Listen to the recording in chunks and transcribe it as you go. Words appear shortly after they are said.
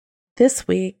This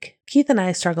week, Keith and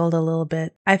I struggled a little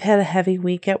bit. I've had a heavy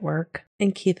week at work,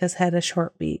 and Keith has had a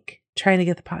short week trying to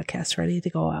get the podcast ready to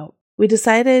go out. We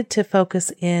decided to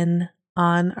focus in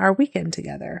on our weekend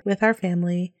together with our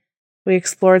family. We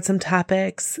explored some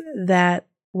topics that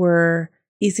were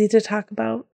easy to talk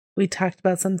about. We talked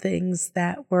about some things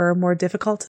that were more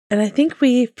difficult, and I think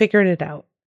we figured it out.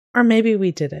 Or maybe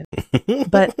we didn't.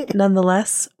 But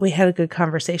nonetheless, we had a good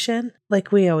conversation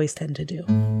like we always tend to do.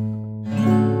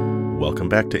 Welcome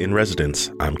back to In Residence.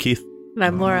 I'm Keith. And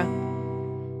I'm Laura.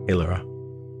 Hey, Laura.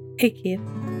 Hey, Keith.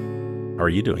 How are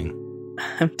you doing?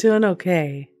 I'm doing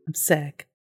okay. I'm sick.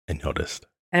 I noticed.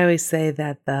 I always say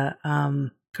that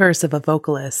the curse of a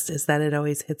vocalist is that it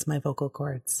always hits my vocal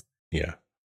cords. Yeah.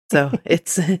 So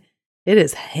it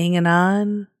is hanging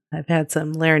on. I've had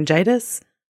some laryngitis.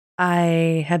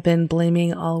 I have been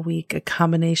blaming all week a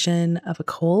combination of a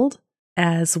cold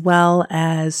as well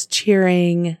as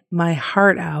cheering my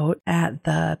heart out at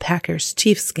the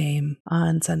Packers-Chiefs game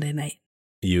on Sunday night.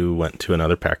 You went to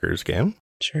another Packers game?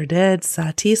 Sure did.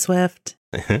 Saw T Swift.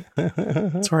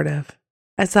 Sort of.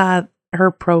 I saw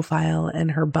her profile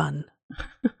and her bun.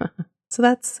 So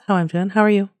that's how I'm doing. How are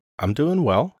you? I'm doing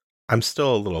well. I'm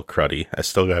still a little cruddy. I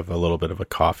still have a little bit of a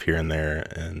cough here and there,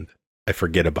 and I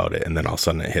forget about it, and then all of a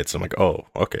sudden it hits. I'm like, oh,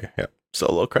 okay, yeah, still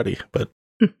a little cruddy, but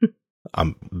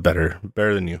I'm better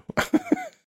than you.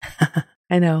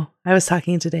 I know. I was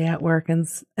talking today at work, and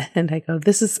I go,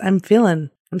 I'm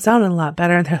sounding a lot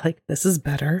better, and they're like, this is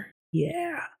better.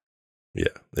 Yeah.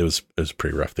 Yeah, it was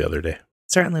pretty rough the other day.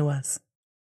 Certainly was.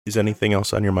 Is anything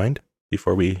else on your mind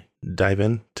before we dive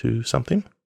into something?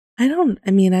 I don't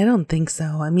think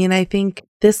so. I think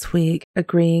this week,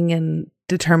 agreeing and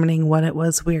determining what it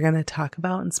was we were going to talk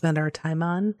about and spend our time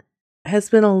on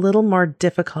has been a little more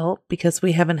difficult because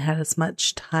we haven't had as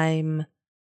much time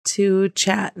to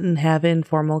chat and have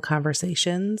informal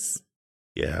conversations.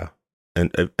 Yeah.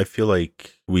 And I feel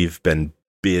like we've been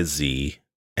busy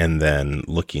and then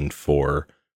looking for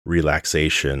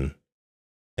relaxation,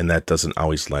 and that doesn't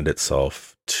always lend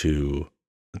itself to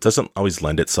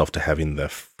having the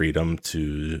freedom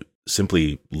to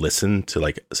simply listen to,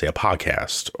 like, say, a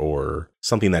podcast or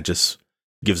something that just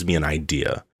gives me an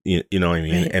idea. You know what I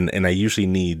mean? Right. And I usually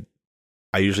need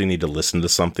to listen to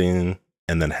something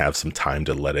and then have some time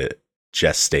to let it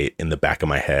gestate in the back of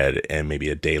my head, and maybe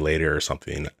a day later or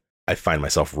something, I find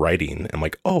myself writing. I'm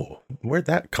like, oh, where'd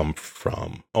that come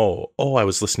from? Oh, I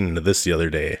was listening to this the other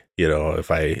day. You know,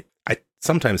 if I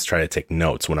sometimes try to take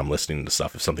notes when I'm listening to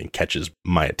stuff. If something catches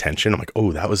my attention, I'm like,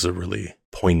 oh, that was a really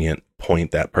poignant point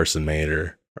that person made,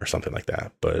 or something like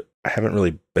that. But I haven't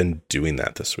really been doing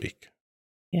that this week.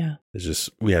 Yeah. It's just,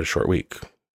 we had a short week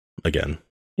again.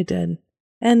 We did.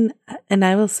 And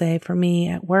I will say, for me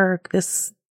at work,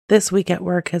 this week at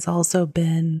work has also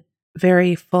been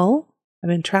very full. I've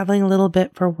been traveling a little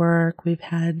bit for work. We've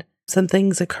had some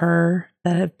things occur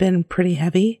that have been pretty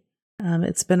heavy.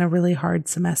 It's been a really hard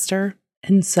semester.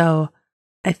 And so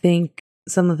I think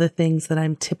some of the things that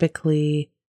I'm typically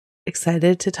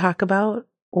excited to talk about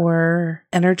or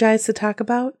energized to talk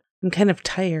about, I'm kind of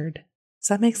tired. Does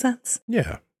that make sense?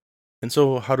 Yeah. And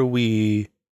so how do we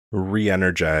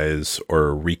re-energize or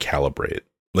recalibrate?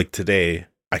 Like today,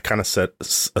 I kind of set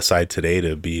aside today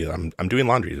to be, I'm doing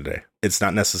laundry today. It's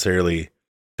not necessarily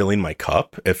filling my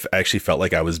cup. If I actually felt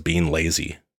like I was being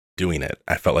lazy doing it,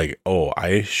 I felt like, oh,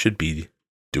 I should be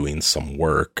doing some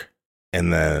work.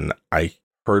 And then I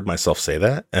heard myself say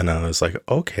that, and I was like,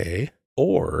 okay,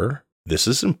 or this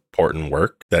is important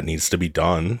work that needs to be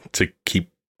done to keep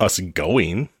us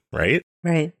going, right?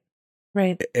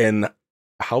 Right. And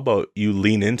how about you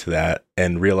lean into that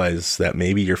and realize that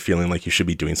maybe you're feeling like you should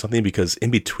be doing something, because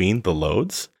in between the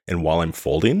loads and while I'm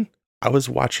folding, I was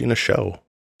watching a show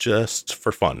just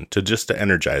for fun, just to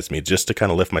energize me, just to kind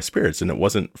of lift my spirits. And it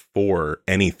wasn't for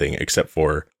anything except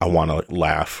for I want to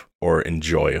laugh or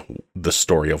enjoy the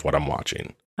story of what I'm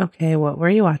watching. Okay, what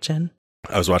were you watching?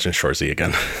 I was watching Shoresy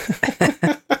again.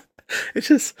 It's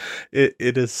just,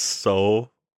 it is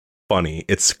so funny.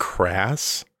 It's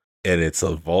crass and it's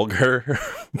a vulgar,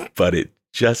 but it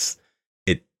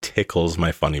tickles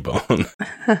my funny bone.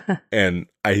 And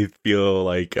I feel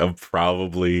like I'm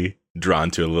probably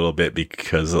drawn to a little bit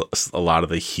because a lot of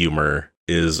the humor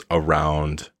is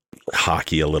around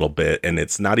hockey a little bit, and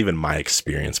it's not even my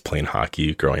experience playing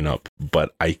hockey growing up,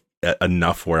 but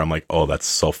enough where I'm like, oh, that's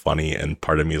so funny, and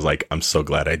part of me is like, I'm so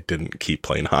glad I didn't keep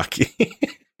playing hockey.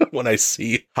 When I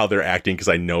see how they're acting, because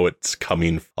I know it's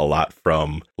coming a lot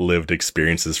from lived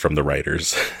experiences from the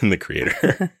writers and the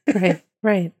creator.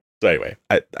 Right. So anyway,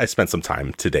 I spent some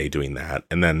time today doing that,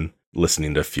 and then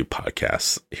listening to a few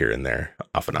podcasts here and there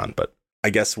off and on. But I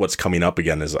guess what's coming up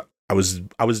again is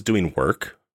I was doing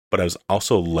work, but I was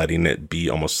also letting it be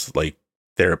almost like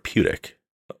therapeutic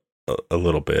a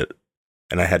little bit,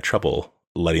 and I had trouble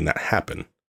letting that happen.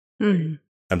 Mm.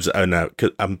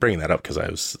 I'm bringing that up because I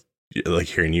was like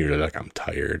hearing you like, I'm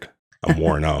tired, I'm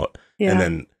worn out, Yeah. and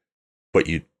then what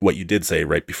you did say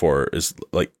right before is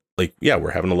like yeah,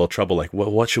 we're having a little trouble. Like,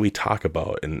 well, what should we talk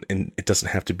about? And it doesn't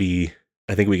have to be.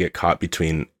 I think we get caught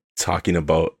between talking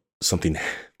about something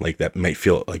like that might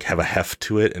feel like have a heft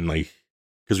to it, and like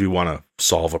because we want to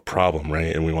solve a problem,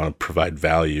 right? And we want to provide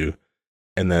value,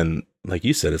 and then like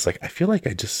you said, it's like I feel like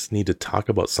I just need to talk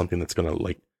about something that's gonna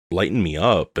like lighten me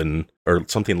up, or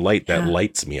something light that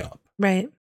lights me up, right?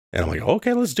 And I'm like,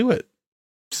 okay, let's do it.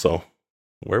 So,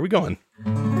 where are we going?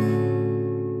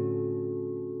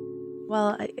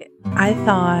 Well, I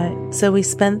thought, so we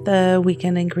spent the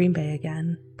weekend in Green Bay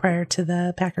again prior to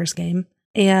the Packers game,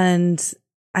 and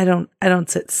I don't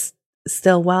sit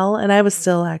still well, and I was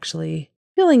still actually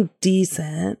feeling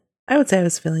decent. I would say I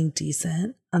was feeling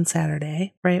decent on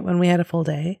Saturday, right? When we had a full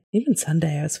day. Even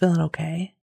Sunday, I was feeling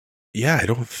okay. Yeah,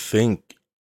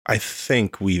 I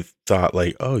think we thought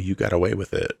like, oh, you got away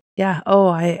with it. Yeah. Oh,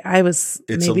 I was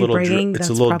it's maybe a little bragging. it's That's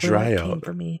a little probably dry what out came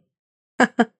for me.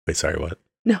 Wait, sorry, what?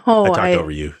 No, I talked over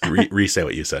you. Re-say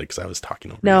what you said because I was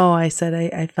talking over you. No, I said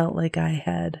I felt like I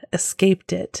had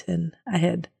escaped it and I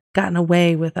had gotten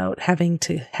away without having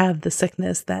to have the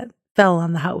sickness that fell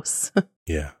on the house.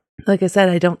 Yeah. Like I said,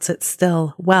 I don't sit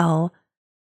still well.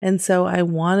 And so I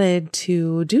wanted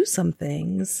to do some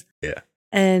things. Yeah.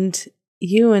 And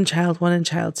you and child 1 and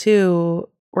child 2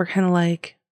 were kind of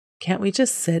like, can't we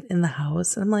just sit in the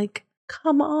house? And I'm like,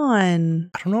 come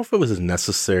on. I don't know if it was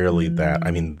necessarily that.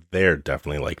 I mean, they're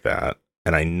definitely like that.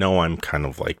 And I know I'm kind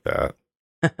of like that.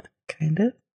 Kind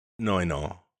of? No, I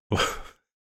know.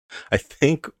 I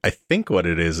think what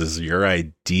it is your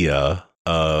idea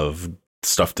of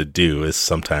stuff to do is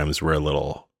sometimes we're a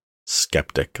little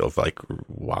skeptic of like,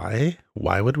 why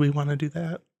would we want to do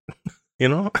that? You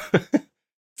know?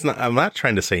 I'm not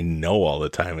trying to say no all the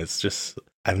time. It's just,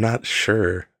 I'm not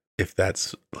sure if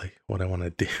that's like what I want to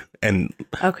do. And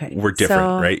okay, we're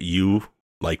different, right? You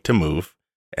like to move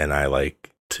and I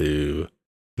like to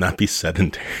not be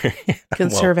sedentary.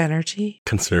 Conserve energy.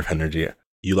 Conserve energy.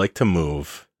 You like to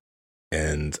move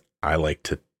and I like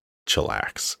to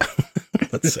chillax.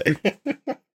 Let's say.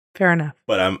 Fair enough.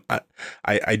 But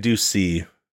I do see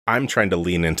I'm trying to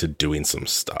lean into doing some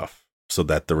stuff so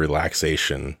that the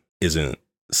relaxation isn't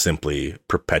simply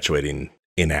perpetuating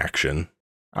inaction.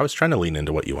 I was trying to lean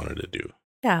into what you wanted to do.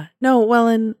 Yeah. No, well,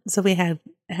 and so we had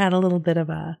a little bit of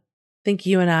I think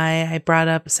you and I brought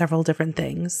up several different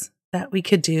things that we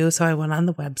could do. So I went on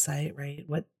the website, right?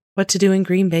 What to do in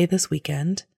Green Bay this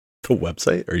weekend. The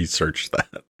website? Or you searched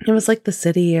that? It was like the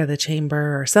city or the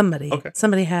chamber or somebody. Okay.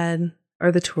 Somebody had,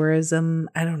 or the tourism,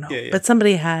 I don't know. Yeah. But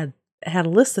somebody had a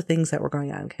list of things that were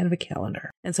going on, kind of a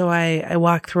calendar. And so I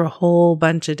walked through a whole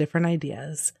bunch of different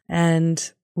ideas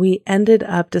and we ended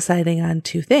up deciding on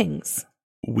 2 things.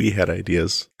 We had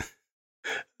ideas.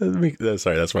 Sorry,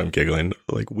 that's why I'm giggling.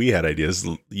 Like, we had ideas.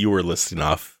 You were listing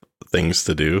off things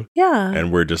to do. Yeah.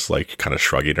 And we're just like kind of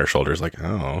shrugging our shoulders like,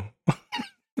 oh.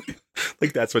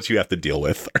 Like, that's what you have to deal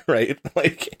with, right?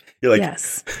 Like, you're like,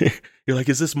 yes. You're like,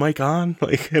 is this mic on?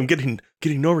 Like, I'm getting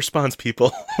no response,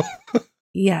 people.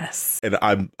 Yes. And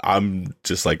I'm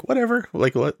just like, whatever.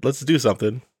 Like, let's do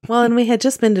something. Well, and we had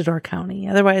just been to Door County.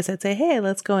 Otherwise, I'd say, hey,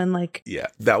 let's go and like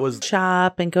that was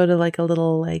shop and go to like a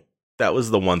little like. That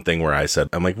was the one thing where I said,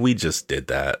 I'm like, we just did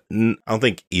that. I don't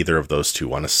think either of those two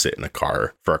want to sit in a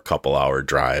car for a couple hour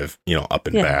drive, up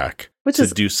and back, to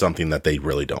do something that they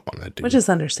really don't want to do. Which is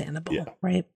understandable,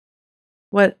 right?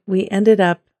 What we ended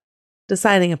up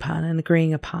deciding upon and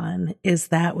agreeing upon is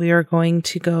that we are going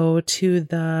to go to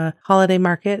the holiday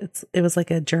market. It was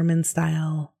like a German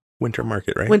style winter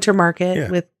market, right? Winter market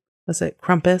with, was it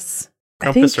Krampus?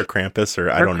 Krampus or Krampus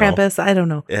or I don't know. Krampus, I don't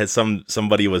know. It had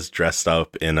somebody was dressed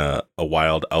up in a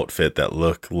wild outfit that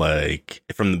looked like,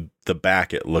 from the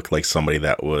back, it looked like somebody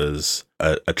that was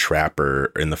a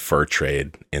trapper in the fur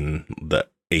trade in the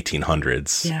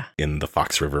 1800s in the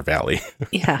Fox River Valley.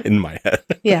 Yeah. In my head.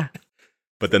 Yeah.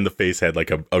 But then the face had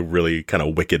like a really kind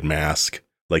of wicked mask,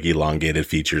 like elongated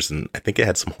features. And I think it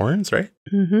had some horns, right?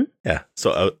 Mm-hmm. Yeah.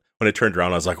 So when it turned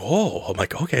around, I was like, oh, I'm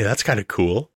like, okay, that's kind of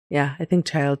cool. Yeah. I think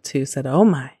child 2 said, oh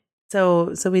my.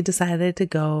 So we decided to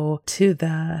go to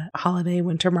the holiday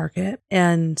winter market,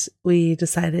 and we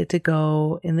decided to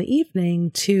go in the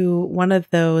evening to one of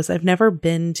those. I've never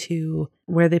been to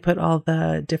where they put all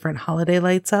the different holiday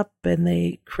lights up and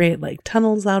they create like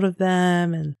tunnels out of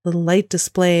them and little light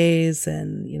displays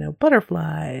and,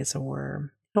 butterflies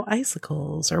or,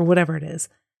 icicles or whatever it is.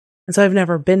 And so I've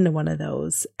never been to one of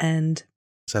those. And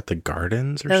Is that the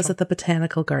gardens or that was something? at the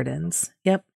Botanical Gardens.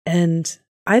 Yep. And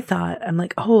I thought, I'm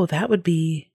like, oh, that would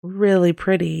be really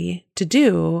pretty to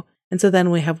do. And so then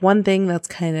we have one thing that's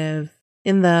kind of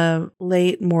in the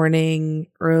late morning,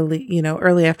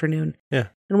 early afternoon. Yeah.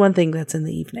 And one thing that's in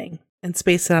the evening, and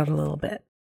space it out a little bit.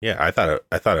 Yeah, I thought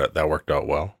that worked out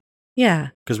well.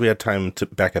 Yeah. Because we had time to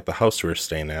back at the house we were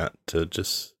staying at to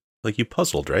just, like, you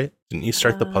puzzled, right? Didn't you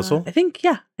start the puzzle? I think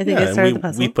I and started the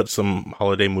puzzle. We put some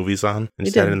holiday movies on and We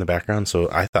just had it did. in the background, so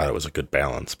I thought it was a good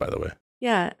balance, by the way.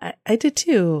 Yeah, I did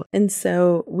too. And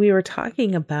so we were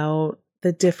talking about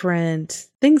the different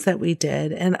things that we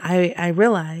did. And I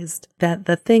realized that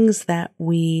the things that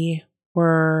we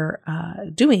were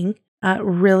doing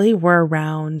really were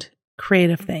around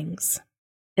creative things.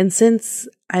 And since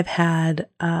I've had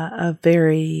a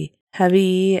very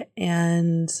heavy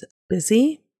and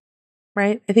busy,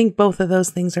 right? I think both of those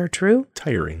things are true.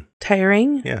 Tiring.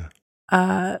 Yeah.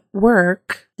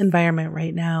 Work environment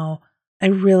right now, I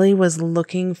really was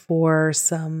looking for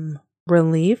some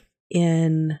relief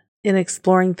in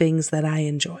exploring things that I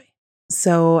enjoy.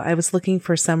 So I was looking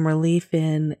for some relief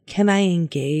in, can I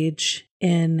engage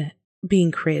in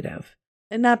being creative?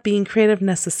 And not being creative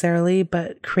necessarily,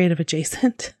 but creative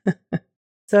adjacent.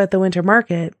 So at the winter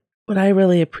market, what I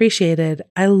really appreciated,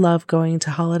 I love going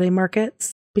to holiday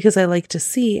markets because I like to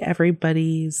see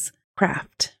everybody's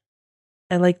craft.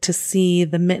 I like to see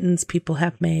the mittens people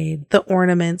have made, the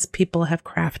ornaments people have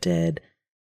crafted,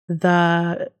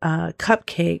 the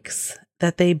cupcakes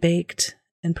that they baked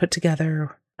and put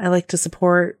together. I like to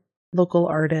support local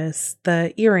artists,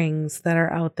 the earrings that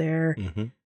are out there,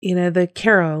 the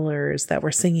carolers that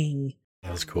were singing.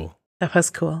 That was cool. That was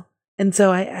cool. And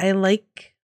so I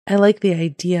like the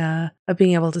idea of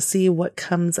being able to see what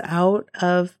comes out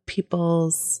of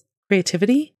people's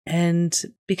creativity and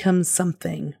becomes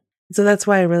something. So that's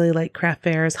why I really like craft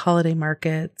fairs, holiday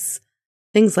markets,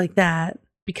 things like that,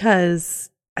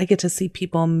 because I get to see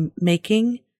people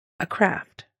making a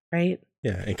craft, right?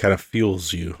 Yeah, it kind of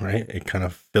fuels you, right? It kind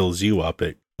of fills you up.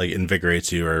 It like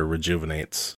invigorates you or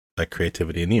rejuvenates that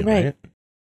creativity in you, right?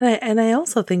 And I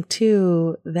also think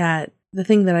too that the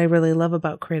thing that I really love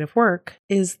about creative work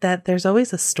is that there's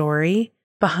always a story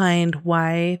behind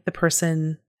why the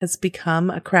person has become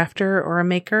a crafter or a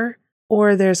maker,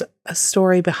 or there's a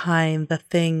story behind the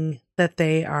thing that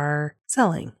they are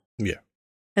selling. Yeah.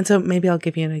 And so maybe I'll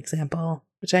give you an example,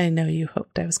 which I know you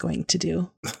hoped I was going to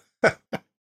do.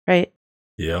 Right?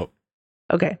 Yep.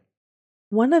 Okay.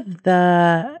 One of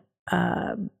the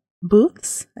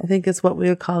booths, I think is what we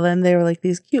would call them. They were like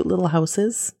these cute little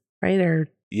houses, right? Or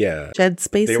shed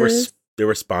spaces. They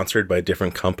were sponsored by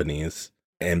different companies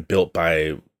and built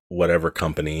by whatever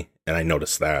company, and I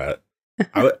noticed that.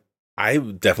 I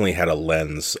definitely had a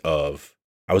lens of,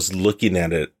 I was looking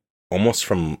at it almost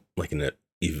from like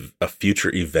a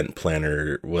future event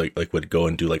planner, like would go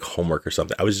and do like homework or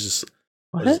something. I was just,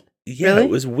 what? Really? It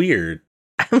was weird.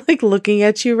 I'm like looking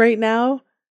at you right now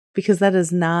because that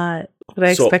is not what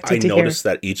I expected to hear. I noticed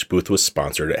that each booth was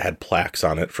sponsored. It had plaques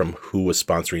on it from who was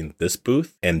sponsoring this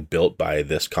booth and built by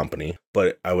this company.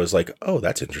 But I was like, oh,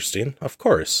 that's interesting. Of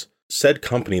course. Said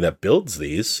company that builds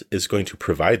these is going to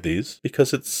provide these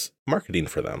because it's marketing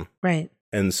for them. Right.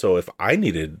 And so if I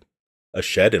needed a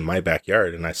shed in my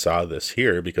backyard and I saw this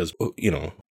here because,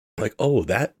 like, oh,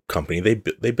 that company,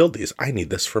 they build these. I need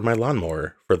this for my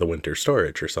lawnmower for the winter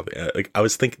storage or something. Like, I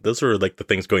was thinking, those were like the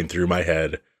things going through my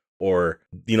head. Or,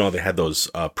 they had those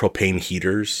propane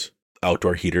heaters,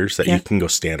 outdoor heaters that you can go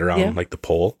stand around like the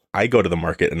pole. I go to the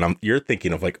market and you're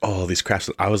thinking of like, oh, these crafts.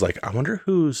 I was like, I wonder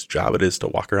whose job it is to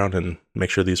walk around and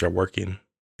make sure these are working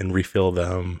and refill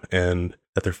them and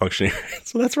that they're functioning.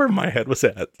 So that's where my head was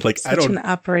at. Like, Such an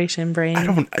operation brain.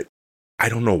 I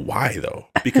don't know why though,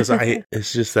 because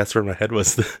it's just, that's where my head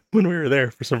was when we were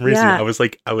there for some reason. Yeah.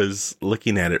 I was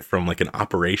looking at it from like an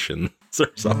operation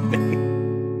or something.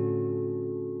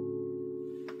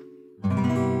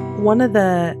 One of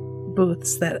the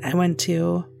booths that I went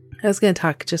to, I was going to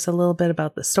talk just a little bit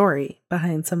about the story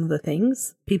behind some of the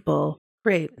things people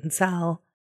create and sell.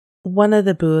 One of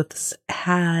the booths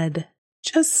had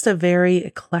just a very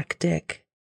eclectic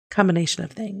combination of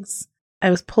things.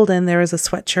 I was pulled in, there was a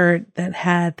sweatshirt that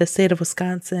had the state of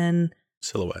Wisconsin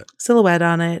silhouette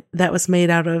on it that was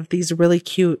made out of these really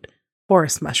cute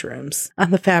forest mushrooms on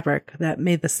the fabric that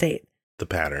made the state. The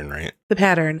pattern, right? The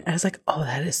pattern. I was like, oh,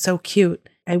 that is so cute.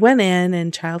 I went in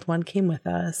and child one came with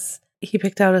us. He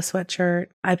picked out a sweatshirt.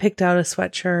 I picked out a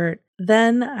sweatshirt.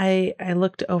 Then I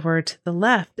looked over to the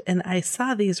left and I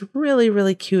saw these really,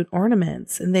 really cute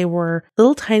ornaments, and they were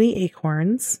little tiny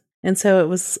acorns. And so it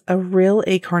was a real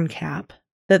acorn cap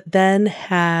that then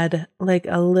had like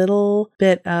a little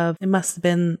bit of, it must have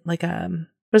been like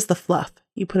what's the fluff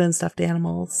you put in stuffed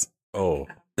animals? Oh,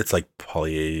 it's like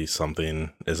poly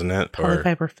something, isn't it?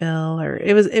 Polyfiber fill, or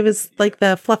it was like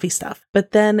the fluffy stuff.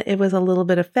 But then it was a little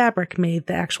bit of fabric made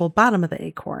the actual bottom of the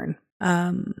acorn.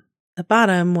 The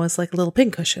bottom was like a little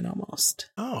pincushion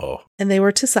almost. Oh. And they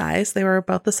were to size. They were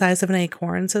about the size of an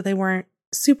acorn, so they weren't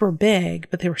super big,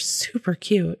 but they were super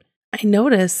cute. I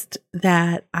noticed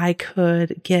that I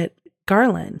could get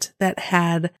garland that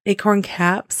had acorn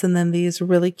caps and then these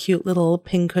really cute little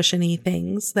pincushiony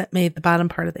things that made the bottom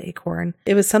part of the acorn.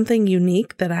 It was something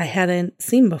unique that I hadn't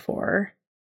seen before.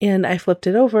 And I flipped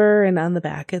it over, and on the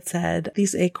back it said,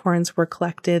 "These acorns were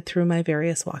collected through my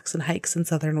various walks and hikes in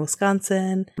southern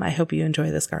Wisconsin. I hope you enjoy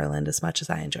this garland as much as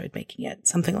I enjoyed making it."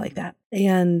 Something like that.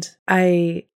 And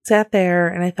I sat there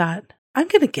and I thought, I'm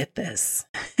going to get this.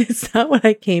 It's not what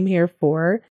I came here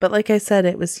for. But like I said,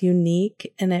 it was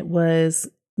unique and it was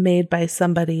made by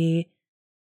somebody.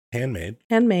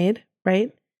 Handmade,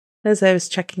 right? As I was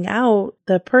checking out,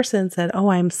 the person said, "Oh,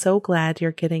 I'm so glad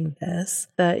you're getting this."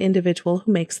 The individual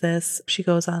who makes this, she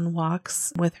goes on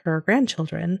walks with her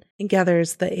grandchildren and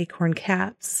gathers the acorn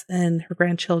caps, and her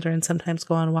grandchildren sometimes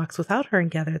go on walks without her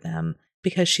and gather them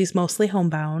because she's mostly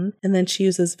homebound. And then she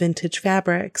uses vintage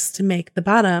fabrics to make the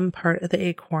bottom part of the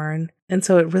acorn. And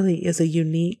so it really is a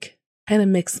unique kind of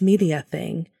mixed media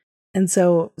thing. And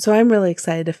so I'm really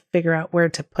excited to figure out where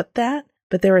to put that.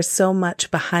 But there is so much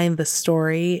behind the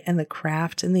story and the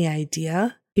craft and the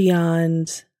idea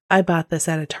beyond, I bought this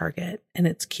at a Target and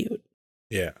it's cute.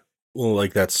 Yeah. Well,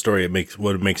 like that story,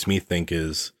 what it makes me think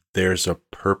is there's a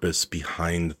purpose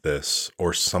behind this,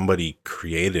 or somebody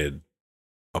created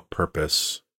a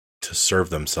purpose to serve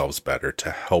themselves better,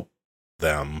 to help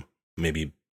them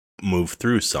maybe move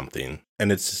through something.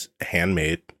 And it's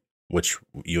handmade, which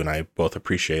you and I both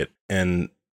appreciate. And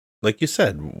like you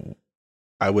said,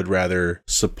 I would rather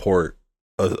support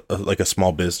like a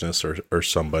small business or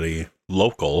somebody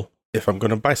local if I'm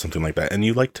going to buy something like that. And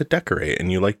you like to decorate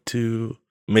and you like to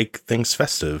make things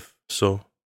festive. So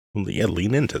yeah,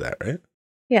 lean into that, right?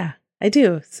 Yeah, I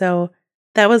do. So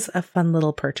that was a fun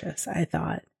little purchase, I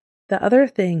thought. The other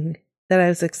thing that I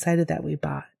was excited that we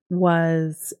bought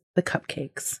was the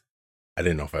cupcakes. I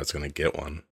didn't know if I was going to get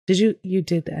one. You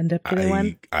did end up getting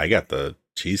one? I got the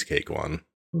cheesecake one.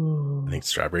 Ooh. I think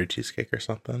strawberry cheesecake or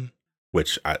something,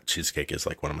 which cheesecake is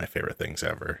like one of my favorite things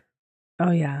ever.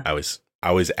 Oh, yeah. I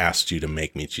always asked you to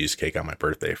make me cheesecake on my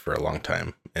birthday for a long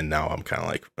time. And now I'm kind of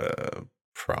like,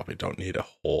 probably don't need a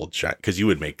whole giant, because you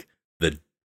would make the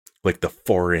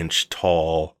 4-inch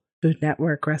tall Food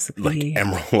Network recipe, like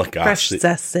emerald lagasse, fresh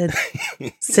zested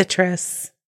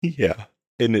citrus. Yeah.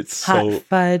 And it's hot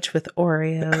fudge with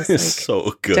Oreos. It's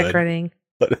so good. Decorating.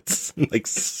 But it's like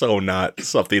so not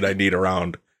something I need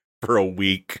around for a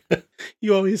week.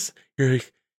 You're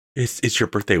like, it's your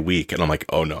birthday week. And I'm like,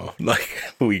 oh no, like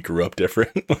we grew up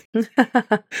different.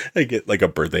 I get like a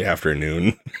birthday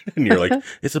afternoon and you're like,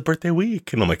 it's a birthday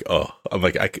week. And I'm like,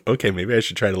 okay, maybe I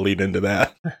should try to lean into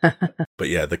that. But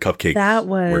yeah, the cupcakes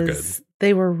were good.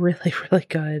 They were really, really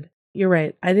good. You're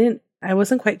right. I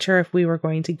wasn't quite sure if we were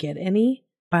going to get any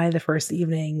by the first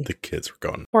evening. The kids were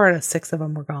gone. 4 out of 6 of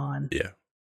them were gone. Yeah.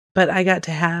 But I got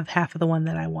to have half of the one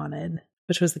that I wanted,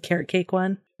 which was the carrot cake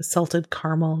one, the salted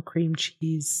caramel, cream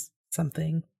cheese,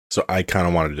 something. So I kind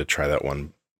of wanted to try that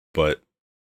one, but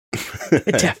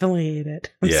I definitely ate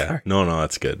it. I'm sorry. No,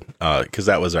 that's good. Because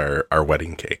that was our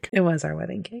wedding cake. It was our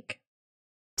wedding cake.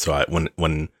 So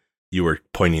when you were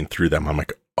pointing through them, I'm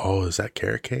like, oh, is that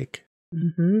carrot cake?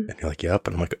 Mm-hmm. And you're like, yep.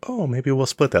 And I'm like, oh, maybe we'll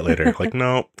split that later. Like,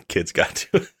 no, kids got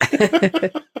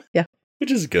to. Yeah.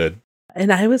 Which is good.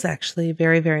 And I was actually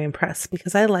very, very impressed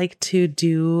because I like to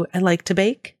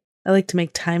bake. I like to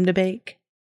make time to bake.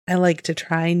 I like to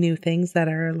try new things that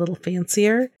are a little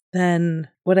fancier than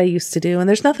what I used to do. And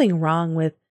there's nothing wrong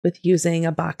with using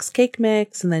a box cake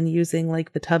mix and then using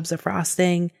like the tubs of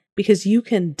frosting, because you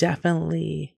can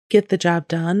definitely get the job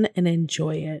done and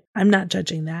enjoy it. I'm not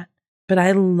judging that, but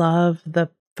I love the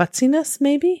futziness,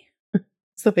 maybe is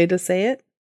the way to say it.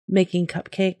 Making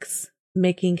cupcakes,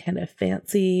 making kind of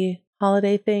fancy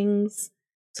holiday things.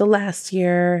 So last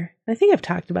year, I think I've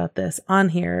talked about this on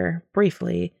here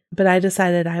briefly, but I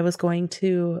decided I was going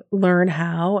to learn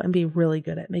how and be really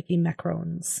good at making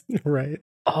macarons. Right.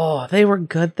 Oh, they were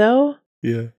good though.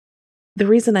 Yeah. The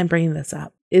reason I'm bringing this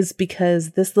up is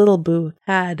because this little booth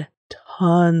had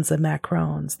tons of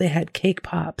macarons. They had cake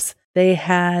pops. They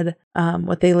had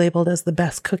what they labeled as the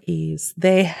best cookies.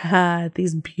 They had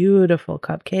these beautiful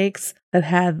cupcakes that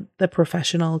had the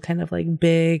professional kind of like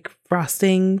big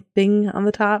frosting thing on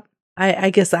the top. I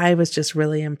guess I was just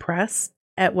really impressed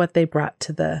at what they brought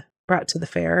to the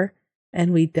fair,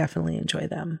 and we definitely enjoy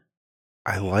them.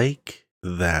 I like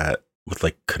that with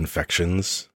like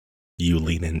confections, you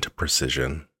lean into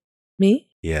precision. Me?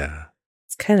 Yeah.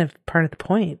 It's kind of part of the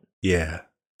point. Yeah.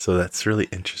 So that's really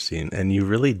interesting. And you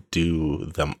really do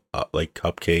them up, like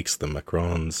cupcakes, the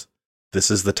macarons. This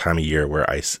is the time of year where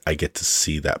I get to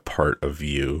see that part of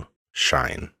you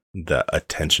shine. The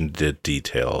attention to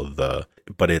detail,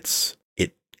 but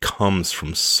it comes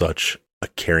from such a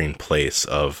caring place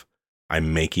of,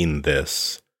 I'm making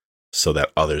this so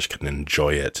that others can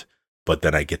enjoy it, but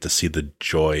then I get to see the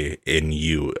joy in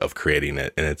you of creating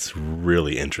it. And it's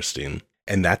really interesting.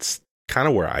 And that's kind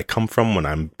of where I come from when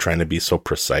I'm trying to be so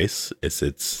precise.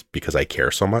 It's because I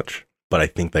care so much, but I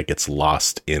think that gets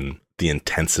lost in the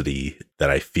intensity that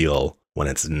I feel when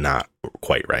it's not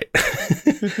quite right.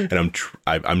 And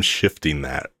I'm shifting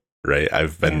that, right?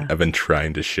 I've been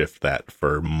trying to shift that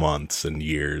for months and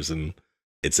years, and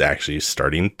it's actually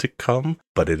starting to come,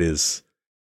 but it is,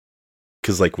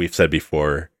 because like we've said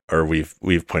before, or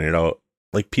we've pointed out,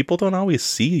 like people don't always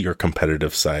see your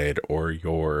competitive side or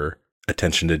your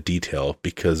attention to detail,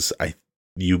 because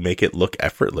you make it look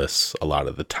effortless a lot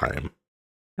of the time.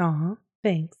 Aw,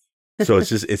 thanks. So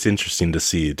it's interesting to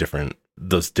see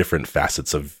those different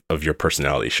facets of your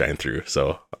personality shine through.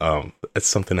 So it's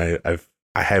something I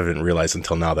haven't realized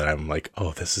until now, that I'm like,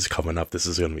 oh, this is coming up. This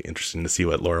is going to be interesting to see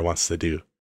what Laura wants to do.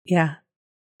 Yeah.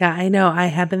 Yeah, I know. I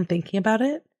have been thinking about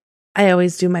it. I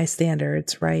always do my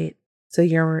standards, right? So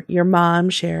your mom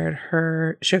shared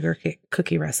her sugar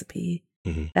cookie recipe.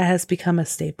 Mm-hmm. That has become a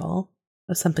staple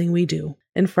of something we do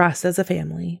in Frost as a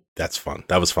family. That's fun.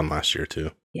 That was fun last year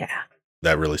too. Yeah.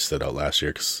 That really stood out last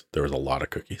year because there was a lot of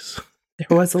cookies.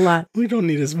 There was a lot. We don't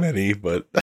need as many, but...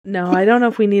 No, I don't know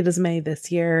if we need as many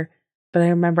this year. But I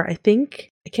remember, I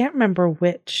can't remember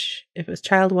which, if it was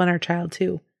child 1 or child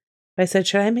 2. But I said,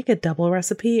 should I make a double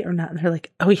recipe or not? And they're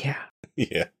like, oh yeah.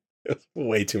 Yeah. It was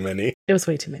way too many. It was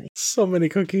way too many. So many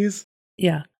cookies.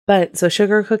 Yeah. But so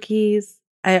sugar cookies,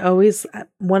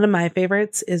 one of my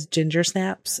favorites is ginger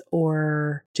snaps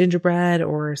or gingerbread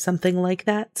or something like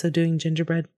that. So doing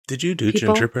gingerbread. Did you do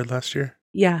gingerbread last year?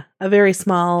 Yeah. A very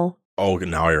small. Oh,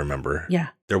 now I remember. Yeah.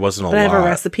 There wasn't a lot. But I have a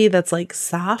recipe that's like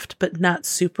soft, but not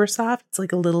super soft. It's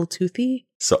like a little toothy.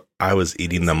 So I was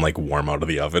eating them like warm out of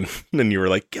the oven. And you were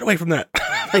like, get away from that.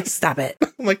 Like, stop it.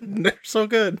 I'm like, they're so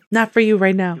good. Not for you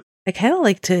right now. I kind of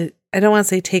like to, I don't want to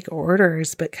say take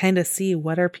orders, but kind of see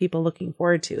what are people looking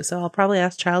forward to. So I'll probably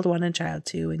ask child 1 and child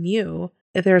 2 and you,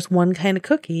 if there's one kind of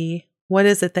cookie, what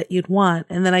is it that you'd want?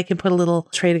 And then I can put a little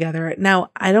tray together. Now,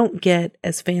 I don't get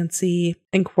as fancy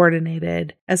and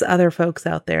coordinated as other folks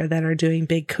out there that are doing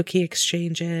big cookie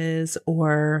exchanges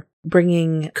or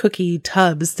bringing cookie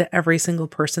tubs to every single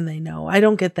person they know. I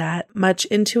don't get that much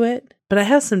into it. But I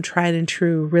have some tried and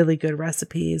true, really good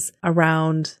recipes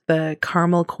around the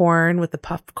caramel corn with the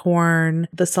puffed corn,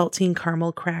 the saltine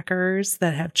caramel crackers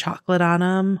that have chocolate on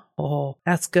them. Oh,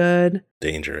 that's good.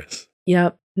 Dangerous.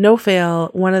 Yep. No fail.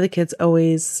 One of the kids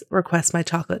always requests my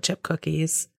chocolate chip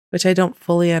cookies, which I don't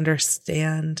fully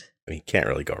understand. I mean, you can't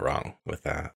really go wrong with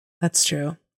that. That's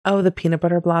true. Oh, the peanut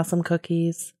butter blossom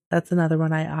cookies. That's another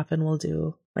one I often will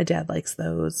do. My dad likes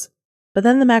those. But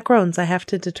then the macarons, I have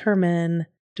to determine,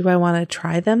 do I want to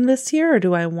try them this year or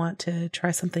do I want to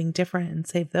try something different and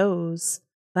save those?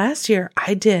 Last year,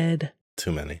 I did.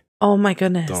 Too many. Oh my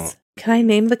goodness. Don't. Can I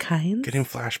name the kinds? Getting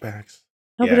flashbacks.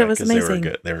 No, but it was amazing. They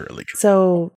were good. They were really good.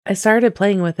 So I started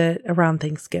playing with it around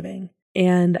Thanksgiving.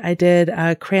 And I did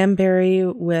a cranberry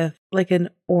with like an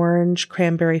orange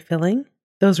cranberry filling.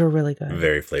 Those were really good.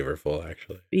 Very flavorful,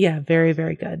 actually. Yeah, very,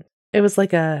 very good. It was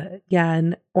like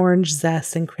an orange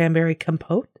zest and cranberry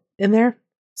compote in there.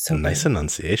 So nice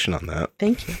enunciation on that.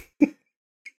 Thank you.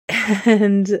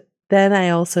 And then I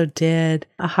also did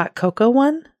a hot cocoa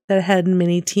one that had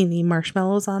mini teeny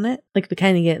marshmallows on it, like the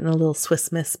kind you get in the little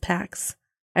Swiss Miss packs.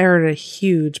 I ordered a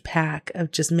huge pack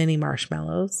of just mini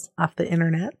marshmallows off the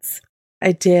internets.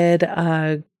 I did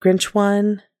a Grinch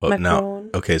one. But now,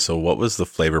 okay, so what was the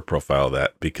flavor profile of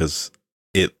that? Because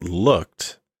it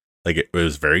looked like it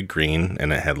was very green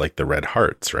and it had like the red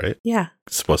hearts, right? Yeah.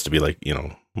 It's supposed to be like,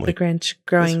 like the Grinch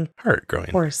growing heart growing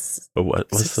horse. But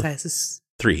what was 6 sizes?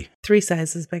 3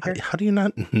 sizes bigger. How do you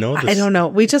not know this? I don't know.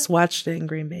 We just watched it in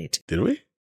Green Bay. Did we?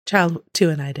 Child 2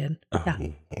 and I did. Oh, yeah.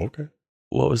 Okay.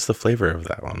 What was the flavor of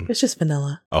that one? It was just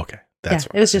vanilla. Okay. That's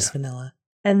it was just vanilla.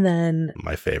 And then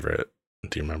my favorite.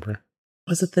 Do you remember?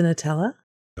 Was it the Nutella?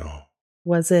 No.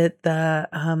 Was it the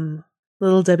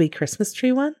Little Debbie Christmas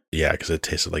tree one? Yeah, because it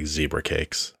tasted like zebra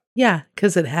cakes. Yeah,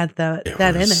 because it had that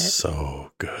in it.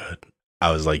 So good.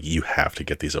 I was like, you have to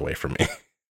get these away from me.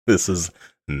 This is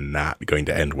not going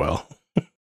to end well. It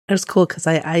was cool because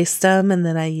I iced them and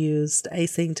then I used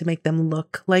icing to make them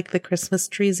look like the Christmas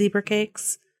tree zebra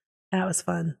cakes. That was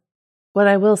fun. What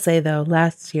I will say though,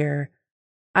 last year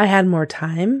I had more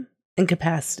time and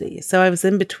capacity. So I was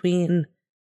in between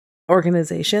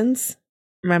organizations.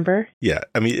 Remember? Yeah.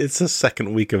 I mean, it's the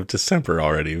second week of December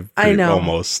already. I know.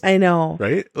 Almost. I know.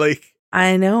 Right? Like,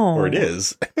 I know. or it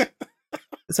is.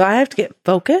 So I have to get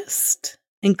focused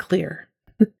and clear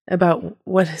about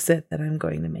what is it that I'm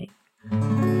going to make.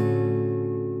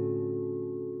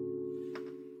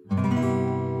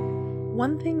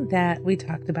 One thing that we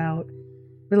talked about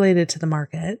related to the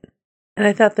market, and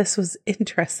I thought this was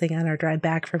interesting on our drive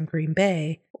back from Green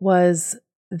Bay, was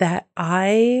that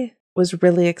I was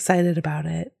really excited about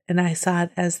it. And I saw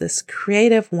it as this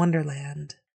creative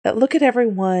wonderland that look at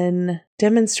everyone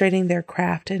demonstrating their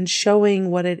craft and showing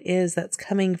what it is that's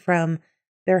coming from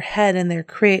their head and their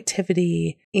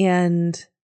creativity and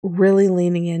really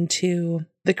leaning into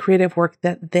the creative work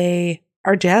that they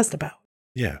are jazzed about.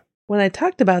 Yeah. When I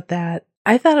talked about that,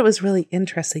 I thought it was really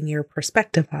interesting, your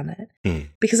perspective on it,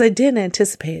 because I didn't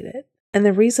anticipate it. And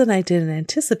the reason I didn't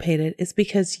anticipate it is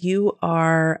because you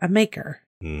are a maker.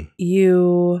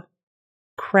 You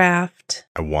craft.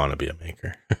 I want to be a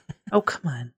maker. Oh, come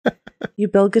on. You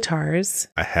build guitars.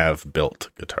 I have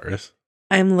built guitars.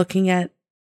 I'm looking at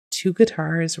 2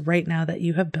 guitars right now that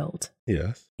you have built.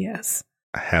 Yes. Yes.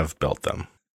 I have built them.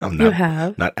 You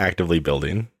have. Not actively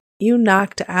building. You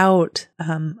knocked out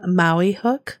a Maui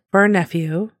hook for our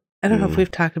nephew. I don't know if we've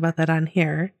talked about that on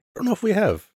here. I don't know if we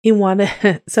have. He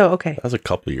wanted, so okay. That was a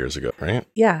couple years ago, right?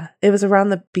 Yeah. It was around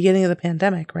the beginning of the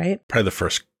pandemic, right? Probably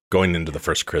going into the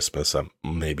first Christmas,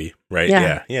 maybe, right?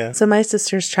 Yeah. Yeah. So my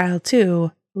sister's child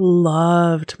too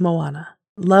loved Moana,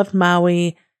 loved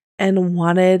Maui, and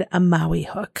wanted a Maui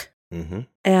hook. Mm-hmm.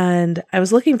 And I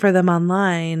was looking for them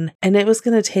online, and it was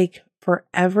going to take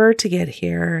forever to get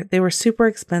here. They were super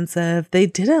expensive. They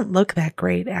didn't look that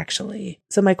great, actually.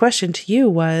 So my question to you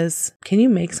was, can you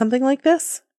make something like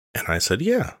this? And I said,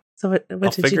 yeah. So what I'll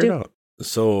did you figure do? it out.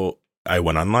 So I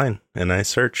went online and I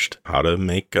searched how to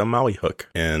make a Maui hook.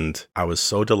 And I was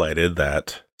so delighted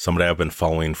that somebody I've been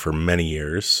following for many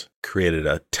years created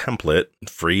a template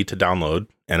free to download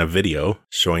and a video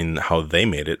showing how they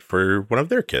made it for one of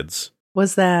their kids.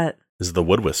 Was that? This is the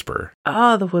Wood Whisperer.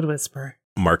 Oh, the Wood Whisperer.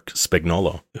 Mark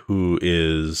Spagnolo, who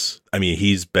is,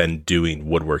 he's been doing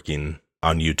woodworking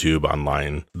on YouTube,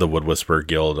 online, the Wood Whisperer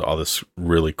Guild, all this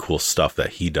really cool stuff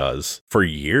that he does for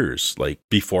years, like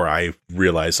before I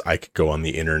realized I could go on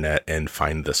the internet and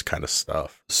find this kind of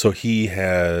stuff. So he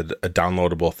had a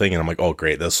downloadable thing and I'm like, oh,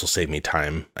 great, this will save me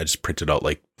time. I just printed out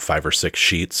like 5 or 6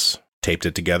 sheets, taped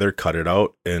it together, cut it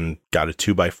out, and got a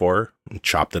 2x4 and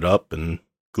chopped it up and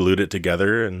glued it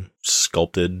together and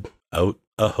sculpted out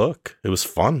a hook. It was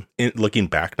fun. Looking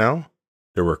back now,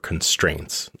 there were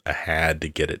constraints. I had to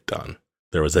get it done.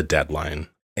 There was a deadline,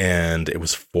 and it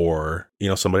was for,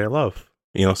 somebody I love,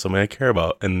 somebody I care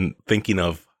about, and thinking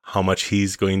of how much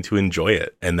he's going to enjoy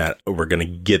it and that we're going to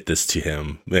get this to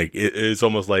him. Like it's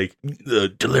almost like the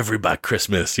delivery by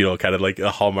Christmas, kind of like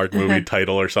a Hallmark movie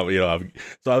title or something,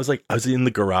 So I was in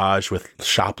the garage with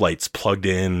shop lights plugged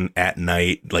in at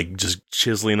night, like just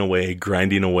chiseling away,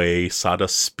 grinding away,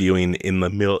 sawdust spewing in the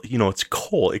middle. It's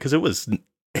cold because it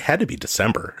had to be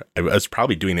December. I was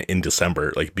probably doing it in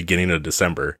December, like beginning of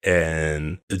December,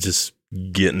 and just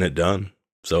getting it done.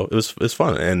 So it was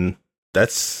fun. And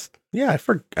that's, I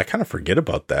kind of forget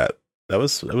about that. That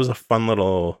was a fun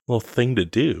little thing to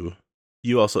do.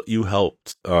 You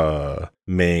helped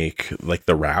make like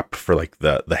the wrap for like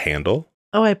the handle.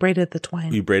 Oh, I braided the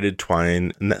twine. You braided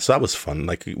twine, and so that was fun.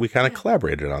 Like we kind of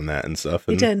collaborated on that and stuff.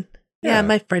 And we did. Yeah,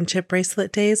 my friendship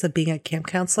bracelet days of being a camp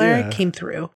counselor came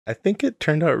through. I think it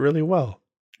turned out really well.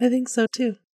 I think so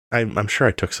too. I'm sure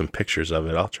I took some pictures of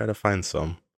it. I'll try to find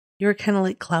some. You were kind of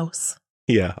like Klaus.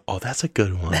 Yeah. Oh, that's a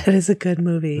good one. That is a good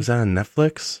movie. Is that on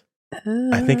Netflix?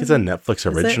 I think it's a Netflix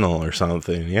original or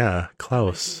something. Yeah,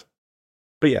 Klaus.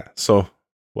 But yeah, so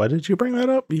why did you bring that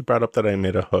up? You brought up that I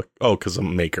made a hook. Oh, because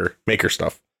I'm maker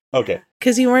stuff. Okay.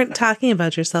 Because you weren't talking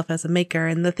about yourself as a maker.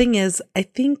 And the thing is, I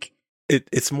think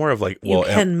it's more of like, well, you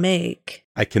can make.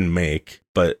 I can make,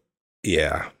 but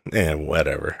yeah, and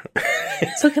whatever.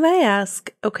 So can I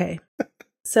ask, okay,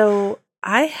 so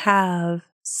I have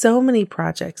so many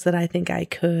projects that I think I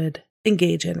could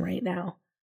engage in right now.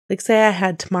 Like say I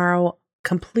had tomorrow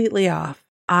completely off.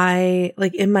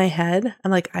 In my head,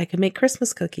 I'm like, I could make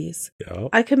Christmas cookies. Yep.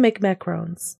 I could make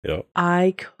macarons. Yep.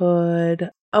 I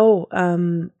could,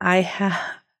 I have,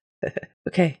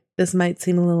 okay, this might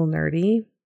seem a little nerdy,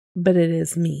 but it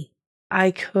is me.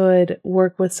 I could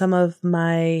work with some of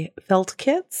my felt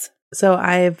kits. So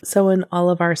I've sewn all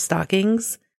of our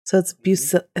stockings. So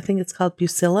it's I think it's called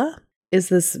Bucilla is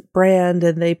this brand,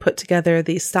 and they put together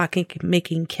these stocking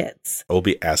making kits. I'll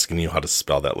be asking you how to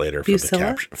spell that later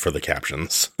for the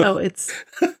captions. Oh, it's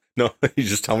no, you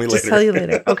just tell me later. Just tell you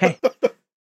later. Okay.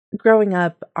 Growing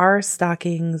up, our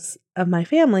stockings of my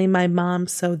family, my mom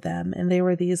sewed them, and they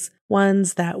were these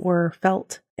ones that were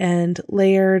felt and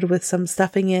layered with some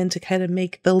stuffing in to kind of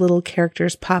make the little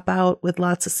characters pop out with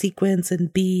lots of sequins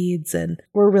and beads, and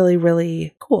were really,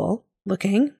 really cool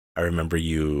looking. I remember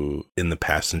you in the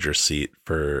passenger seat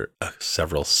for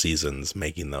several seasons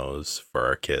making those for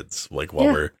our kids, like while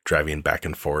we're driving back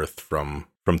and forth from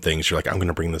things. You're like, I'm going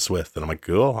to bring this with. And I'm like,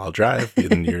 cool, I'll drive.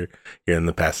 And you're in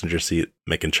the passenger seat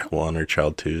making child 1 or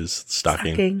child 2's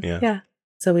stocking. Yeah.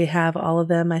 So we have all of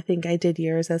them. I think I did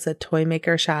yours as a toy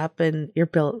maker shop, and you're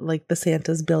built like the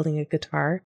Santa's building a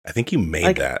guitar. I think you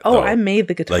made that. Oh, I made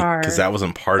the guitar. Because that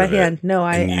wasn't part of hand. it. No,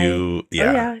 you're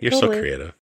totally. so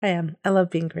creative. I am. I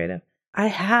love being creative. I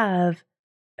have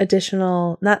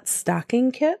additional, not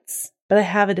stocking kits, but I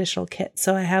have additional kits.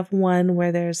 So I have one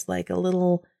where there's like a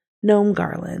little gnome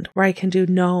garland where I can do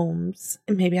gnomes,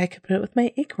 and maybe I could put it with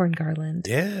my acorn garland.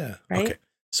 Yeah. Right? Okay.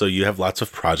 So you have lots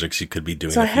of projects you could be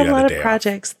doing. So I have a lot of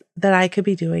projects that I could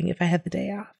be doing if I had the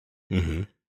day off. Mm-hmm.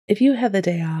 If you had the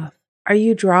day off, are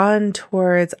you drawn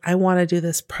towards, I want to do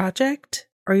this project,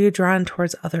 or are you drawn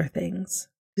towards other things?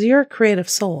 Because you're a creative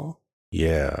soul.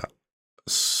 Yeah.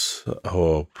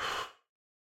 So,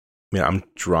 I'm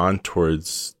drawn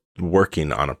towards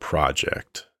working on a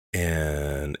project,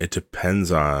 and it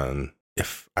depends on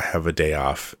if I have a day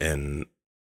off and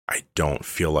I don't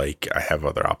feel like I have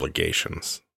other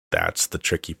obligations. That's the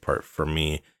tricky part for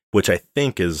me, which I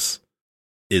think is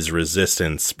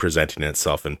resistance presenting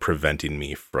itself and preventing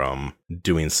me from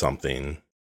doing something,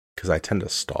 because I tend to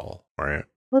stall, right?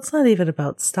 Well, it's not even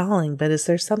about stalling, but is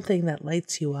there something that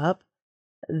lights you up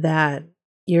that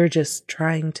you're just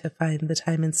trying to find the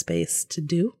time and space to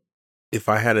do? If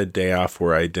I had a day off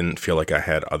where I didn't feel like I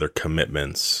had other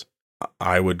commitments,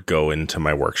 I would go into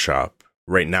my workshop.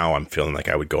 Right now, I'm feeling like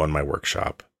I would go in my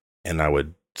workshop and I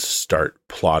would start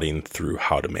plotting through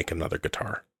how to make another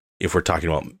guitar. If we're talking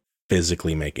about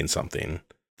physically making something,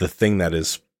 the thing that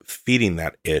is feeding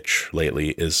that itch lately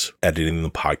is editing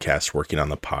the podcast, working on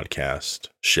the podcast,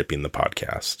 shipping the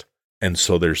podcast. And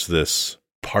so there's this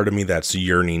part of me that's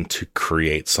yearning to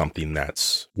create something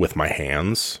that's with my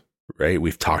hands, right?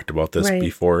 We've talked about this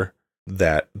before,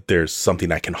 that there's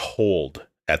something I can hold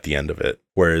at the end of it.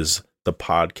 Whereas the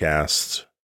podcast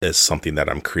is something that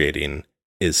I'm creating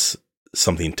is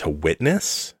something to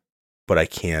witness, but I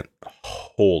can't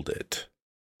hold it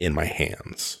in my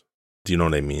hands. Do you know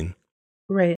what I mean?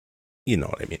 Right. You know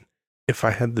what I mean? If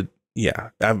I had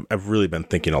I've really been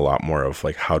thinking a lot more of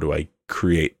like, how do I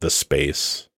create the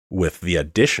space with the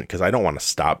addition? Because I don't want to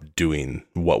stop doing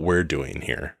what we're doing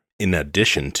here. In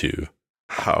addition to,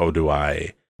 how do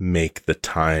I make the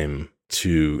time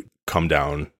to come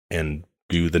down and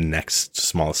do the next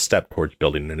smallest step towards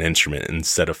building an instrument,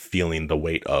 instead of feeling the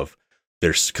weight of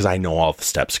because I know all the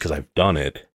steps because I've done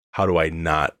it. How do I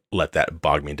not let that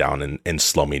bog me down and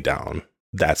slow me down?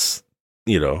 That's,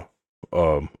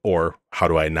 or how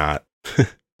do I not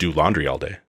do laundry all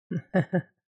day?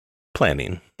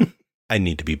 Planning. I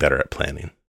need to be better at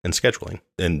planning and scheduling.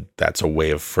 And that's a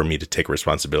way for me to take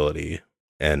responsibility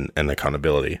and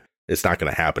accountability. It's not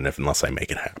going to happen unless I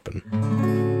make it happen.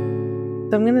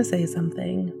 So I'm going to say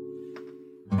something.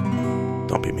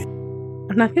 Don't be mean.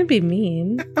 I'm not going to be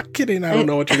mean. I'm kidding. I don't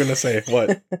know what you're going to say.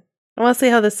 What? I want to see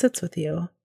how this sits with you.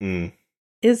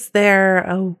 Is there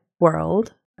a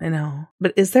world, I know,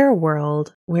 but is there a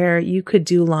world where you could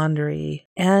do laundry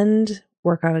and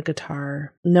work on a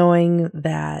guitar, knowing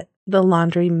that the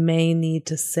laundry may need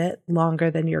to sit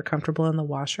longer than you're comfortable in the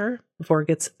washer before it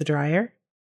gets to the dryer?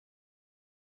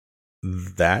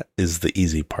 That is the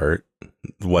easy part.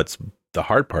 What's the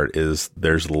hard part is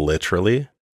there's literally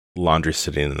laundry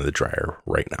sitting in the dryer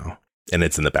right now, and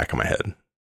it's in the back of my head.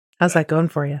 How's that going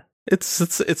for you?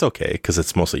 It's okay because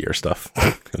it's mostly your stuff.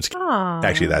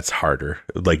 Actually, that's harder.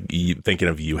 Like thinking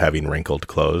of you having wrinkled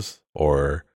clothes,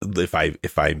 or if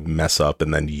I mess up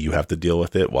and then you have to deal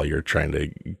with it while you're trying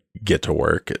to get to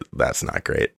work, that's not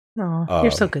great. Oh, you're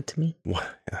so good to me.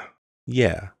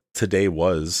 Yeah. Today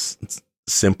was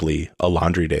simply a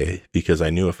laundry day because I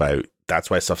knew that's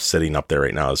why stuff's sitting up there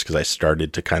right now, is because I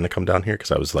started to kind of come down here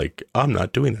because I was like, I'm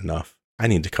not doing enough. I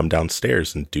need to come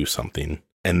downstairs and do something.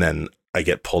 And then I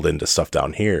get pulled into stuff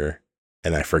down here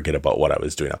and I forget about what I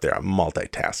was doing up there. I'm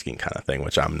multitasking kind of thing,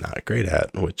 which I'm not great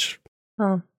at, which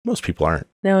most people aren't.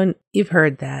 No, and you've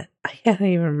heard that I can't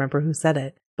even remember who said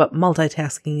it, but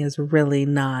multitasking is really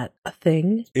not a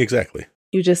thing. Exactly.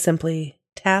 You just simply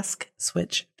task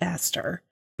switch faster.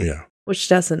 Yeah. Which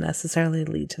doesn't necessarily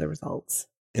lead to the results.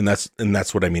 And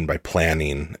that's what I mean by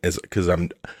planning, is because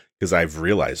I've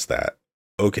realized that,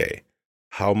 okay,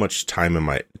 how much time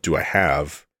do I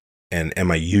have, and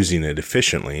am I using it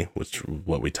efficiently, which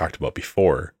what we talked about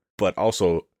before. But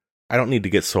also, I don't need to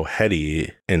get so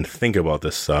heady and think about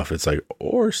this stuff. It's like,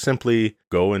 or simply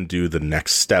go and do the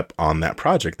next step on that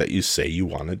project that you say you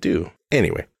want to do.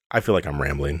 Anyway, I feel like I'm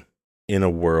rambling. In a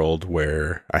world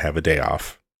where I have a day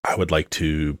off, I would like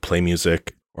to play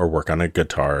music or work on a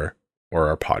guitar or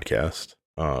our podcast.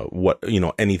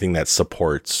 Anything that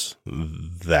supports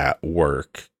that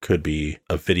work. Could be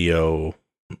a video,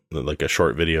 like a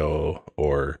short video,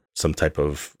 or some type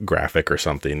of graphic or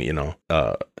something,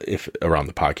 if around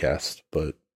the podcast.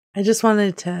 But I just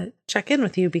wanted to check in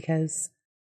with you because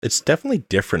it's definitely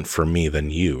different for me than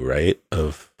you, right?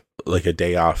 Of like a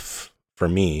day off for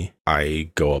me,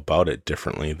 I go about it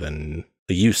differently than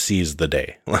you seize the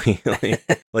day.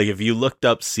 like if you looked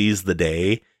up seize the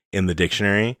day in the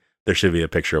dictionary, there should be a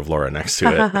picture of Laura next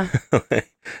to it.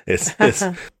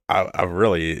 I'm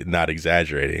really not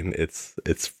exaggerating.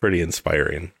 It's pretty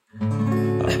inspiring.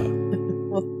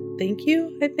 Well, thank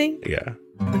you, I think. Yeah.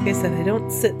 Like I said, I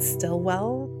don't sit still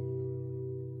well.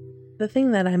 The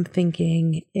thing that I'm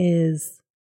thinking is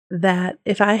that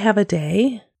if I have a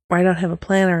day where I don't have a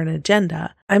plan or an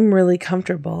agenda, I'm really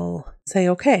comfortable saying,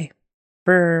 okay,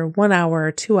 for 1 hour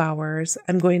or 2 hours,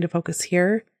 I'm going to focus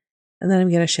here. And then I'm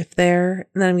going to shift there.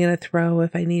 And then I'm going to throw,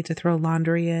 if I need to throw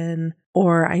laundry in,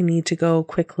 or I need to go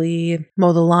quickly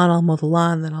mow the lawn, I'll mow the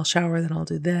lawn, then I'll shower, then I'll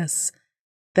do this.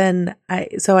 Then I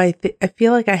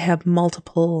feel like I have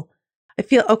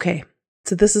okay.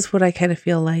 So this is what I kind of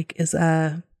feel like is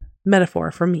a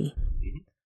metaphor for me.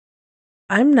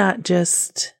 I'm not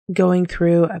just going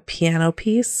through a piano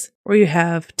piece where you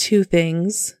have two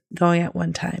things going at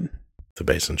one time. The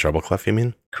bass and treble clef, you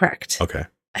mean? Correct. Okay.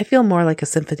 I feel more like a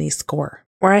symphony score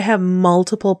where I have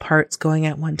multiple parts going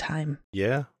at one time.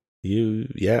 Yeah,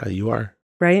 you are.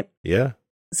 Right? Yeah.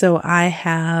 So I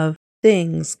have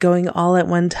things going all at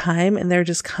one time and they're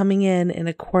just coming in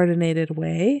a coordinated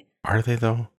way. Are they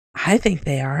though? I think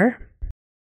they are.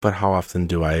 But how often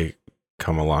do I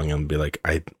come along and be like,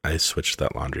 I switched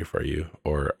that laundry for you,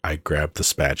 or I grabbed the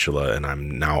spatula and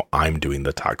I'm doing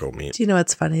the taco meat? Do you know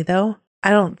what's funny though? I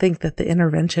don't think that the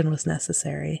intervention was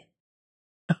necessary.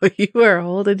 Oh, you are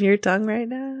holding your tongue right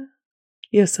now?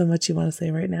 You have so much you want to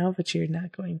say right now, but you're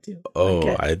not going to. Oh,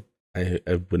 okay.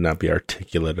 I would not be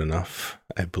articulate enough,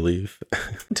 I believe.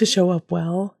 To show up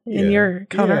well in your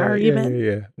counter argument?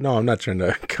 Yeah. No, I'm not trying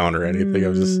to counter anything.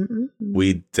 I'm just,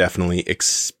 we definitely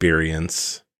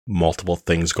experience multiple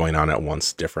things going on at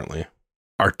once differently.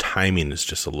 Our timing is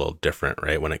just a little different,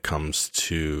 right? When it comes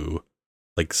to,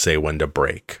 like, say when to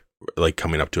brake, like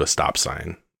coming up to a stop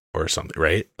sign or something,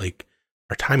 right? Like,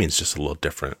 our timing is just a little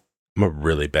different. I'm a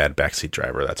really bad backseat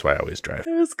driver. That's why I always drive.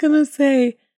 I was going to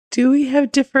say, do we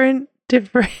have different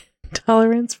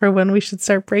tolerance for when we should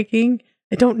start braking?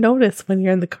 I don't notice when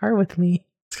you're in the car with me.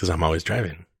 It's because I'm always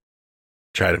driving.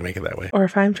 Try to make it that way. Or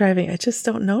if I'm driving, I just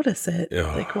don't notice it.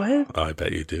 Oh, like, what? Oh, I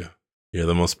bet you do. You're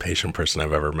the most patient person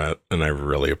I've ever met, and I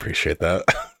really appreciate that.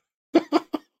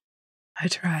 I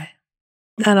try.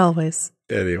 Not always.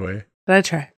 Anyway. But I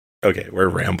try. Okay, we're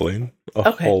rambling a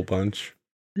whole bunch.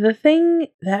 The thing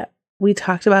that we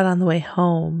talked about on the way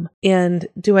home, and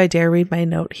do I dare read my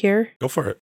note here? Go for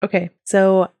it. Okay,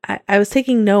 so I was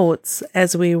taking notes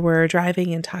as we were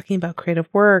driving and talking about creative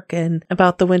work and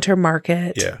about the winter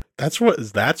market. Yeah, that's where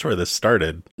this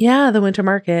started. Yeah, the winter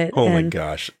market. Oh my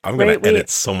gosh, I'm going to edit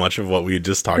so much of what we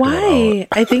just talked about. Why?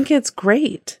 I think it's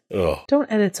great. Ugh.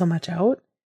 Don't edit so much out.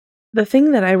 The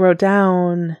thing that I wrote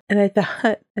down and I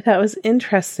thought was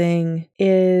interesting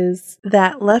is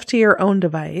that left to your own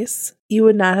device, you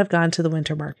would not have gone to the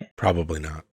winter market. Probably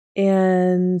not.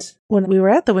 And when we were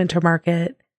at the winter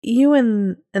market, you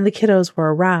and the kiddos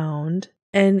were around,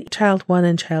 and child 1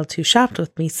 and child 2 shopped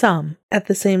with me some. At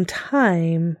the same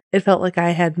time, it felt like I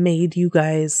had made you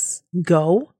guys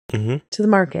go to the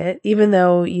market, even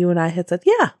though you and I had said,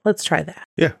 yeah, let's try that.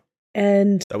 Yeah.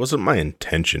 And that wasn't my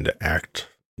intention to act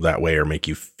that way or make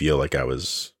you feel like I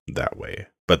was that way,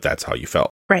 but that's how you felt.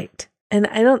 Right. And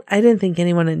I didn't think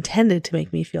anyone intended to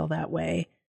make me feel that way.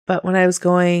 But when I was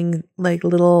going like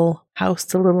little house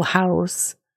to little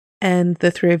house and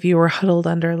the three of you were huddled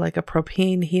under like a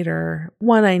propane heater,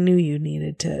 one, I knew you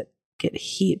needed to get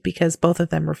heat because both of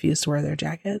them refused to wear their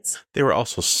jackets. They were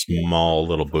also small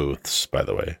little booths, by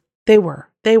the way. They were.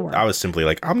 I was simply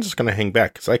like, I'm just going to hang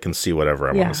back because I can see whatever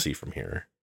I want to see from here.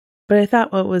 But I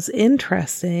thought what was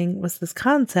interesting was this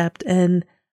concept. And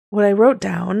what I wrote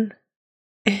down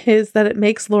is that it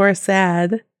makes Laura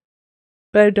sad,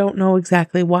 but I don't know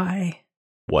exactly why.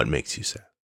 What makes you sad?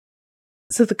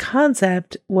 So the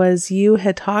concept was you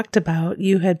had talked about,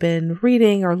 you had been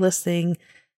reading or listening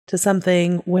to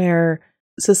something where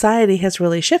society has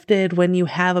really shifted when you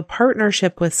have a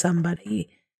partnership with somebody,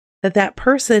 that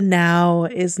person now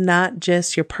is not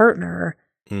just your partner,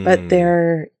 but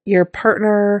they're your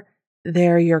partner,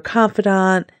 they're your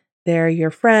confidant, they're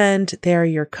your friend, they're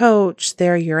your coach,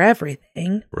 they're your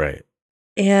everything. Right.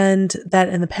 And that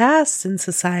in the past in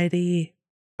society,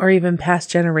 or even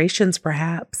past generations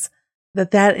perhaps,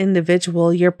 that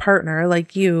individual, your partner,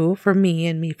 like you for me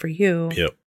and me for you,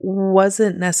 Yep.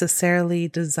 wasn't necessarily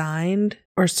designed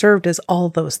or served as all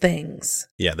those things.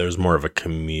 Yeah, there's more of a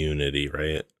community,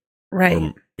 right?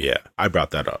 Right. Yeah, I brought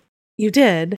that up. You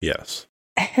did. Yes.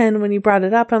 And when you brought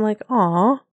it up, I'm like,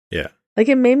 aw. Yeah. Like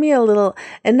it made me a little,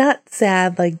 and not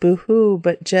sad, like boo-hoo,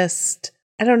 but just,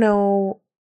 I don't know,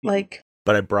 like.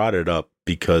 But I brought it up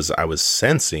because I was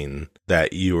sensing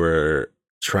that you were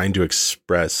trying to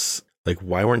express, like,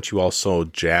 why weren't you all so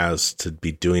jazzed to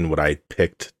be doing what I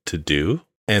picked to do?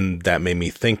 And that made me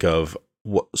think of,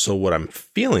 what I'm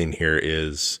feeling here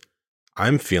is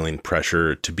I'm feeling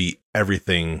pressure to be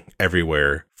everything,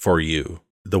 everywhere for you,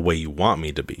 the way you want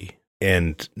me to be.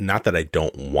 And not that I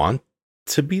don't want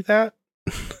to be that,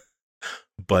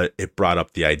 but it brought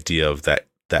up the idea of that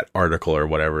article or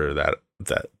whatever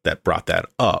that brought that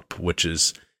up, which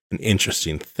is an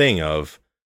interesting thing of,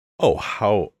 oh,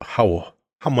 how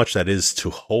much that is to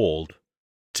hold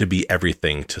to be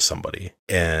everything to somebody.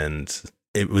 And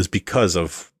it was because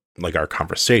of like our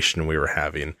conversation we were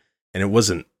having, and it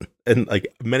wasn't, and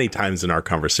like many times in our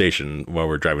conversation while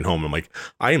we're driving home, I'm like,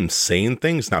 I am saying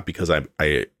things not because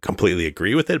I completely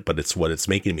agree with it, but it's what it's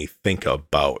making me think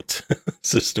about,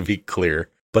 just to be clear.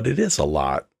 But it is a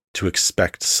lot to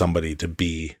expect somebody to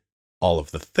be all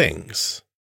of the things,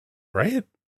 right?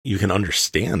 You can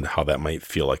understand how that might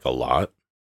feel like a lot.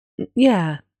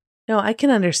 Yeah. No, I can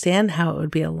understand how it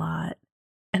would be a lot.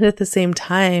 And at the same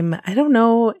time, I don't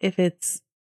know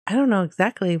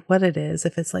exactly what it is,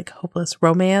 if it's like hopeless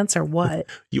romance or what.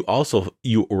 You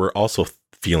were also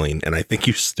feeling, and I think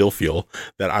you still feel,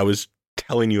 that I was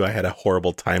telling you I had a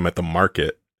horrible time at the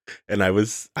market. And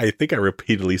I think I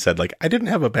repeatedly said, like, I didn't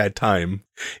have a bad time.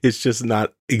 It's just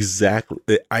not exactly,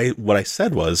 what I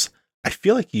said was, I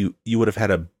feel like you would have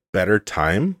had a better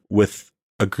time with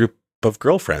a group of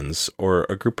girlfriends or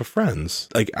a group of friends.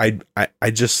 Like I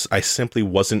simply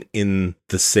wasn't in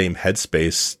the same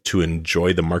headspace to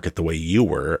enjoy the market the way you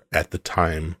were at the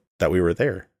time that we were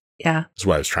there. Yeah. That's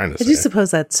what I was trying to say. I do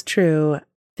suppose that's true.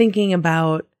 Thinking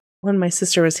about when my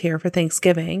sister was here for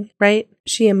Thanksgiving, right?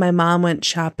 She and my mom went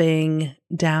shopping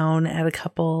down at a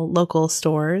couple local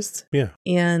stores. Yeah.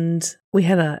 And we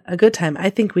had a good time.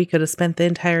 I think we could have spent the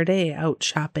entire day out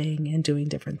shopping and doing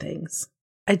different things.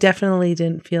 I definitely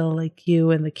didn't feel like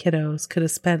you and the kiddos could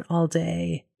have spent all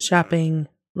day shopping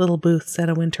little booths at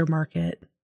a winter market.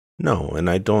 No, and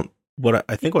I think what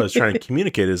I was trying to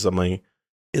communicate is, I'm like,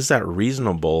 is that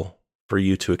reasonable for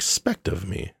you to expect of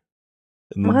me?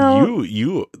 Well,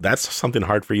 you that's something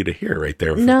hard for you to hear right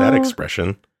there with that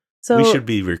expression. So we should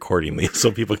be recording these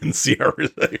so people can see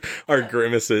our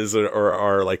grimaces or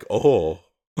our like, oh.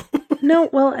 No,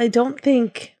 well, I don't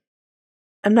think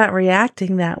I'm not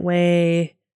reacting that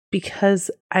way because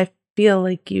I feel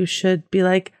like you should be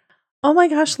like, oh my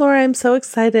gosh, Laura, I'm so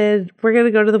excited. We're going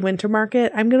to go to the winter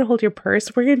market. I'm going to hold your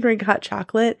purse. We're going to drink hot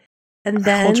chocolate. And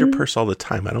then I hold your purse all the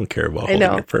time. I don't care about holding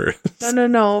your purse.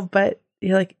 No. But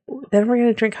you're like, then we're going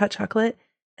to drink hot chocolate.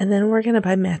 And then we're going to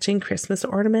buy matching Christmas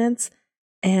ornaments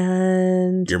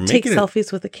and take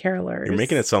selfies with the carolers. You're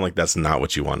making it sound like that's not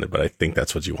what you wanted, but I think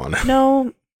that's what you wanted.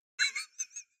 No.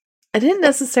 I didn't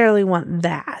necessarily want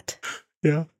that.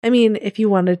 Yeah. I mean, if you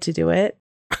wanted to do it,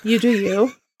 you do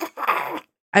you.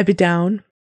 I'd be down.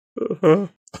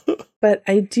 But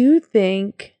I do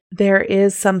think there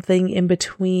is something in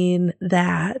between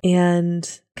that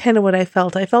and kind of what I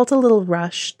felt. I felt a little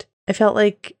rushed. I felt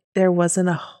like there wasn't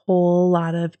a whole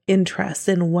lot of interest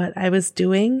in what I was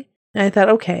doing. And I thought,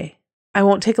 okay, I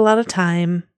won't take a lot of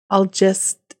time. I'll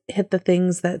just hit the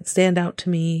things that stand out to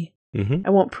me. Mm-hmm. I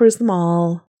won't peruse them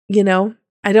all. You know,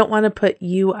 I don't want to put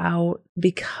you out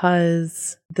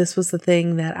because this was the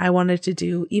thing that I wanted to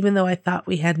do, even though I thought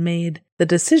we had made the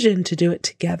decision to do it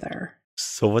together.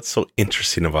 So what's so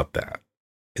interesting about that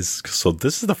is, so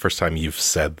this is the first time you've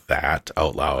said that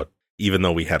out loud, even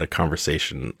though we had a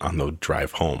conversation on the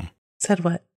drive home. Said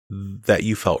what? That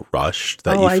you felt rushed,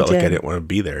 that you felt like I didn't want to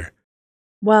be there.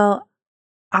 Well,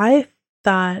 I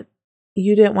thought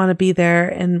you didn't want to be there,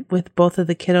 and with both of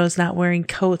the kiddos not wearing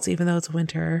coats, even though it's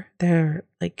winter, they're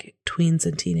like tweens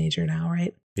and teenager now,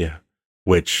 right? Yeah.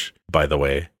 Which, by the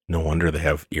way, no wonder they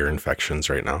have ear infections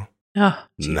right now. Oh,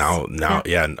 geez. Now,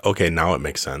 yeah. Okay, now it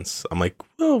makes sense. I'm like,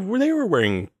 well, weren't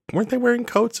they wearing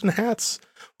coats and hats?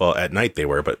 Well, at night they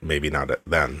were, but maybe not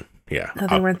then. Yeah. No,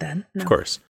 they weren't then. No. Of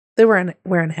course. They were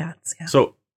wearing hats, yeah.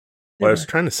 So, what I was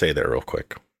trying to say there real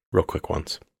quick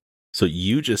ones. So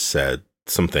you just said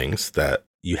some things that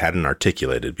you hadn't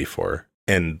articulated before.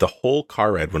 And the whole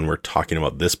car ride, when we're talking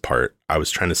about this part, I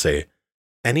was trying to say,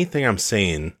 anything I'm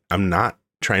saying, I'm not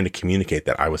trying to communicate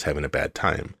that I was having a bad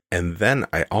time. And then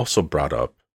I also brought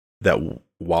up that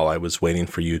while I was waiting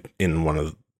for you in one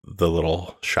of the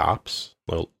little shops,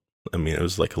 it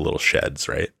was like a little sheds,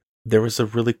 right? There was a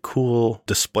really cool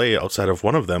display outside of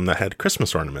one of them that had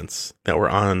Christmas ornaments that were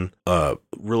on a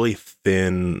really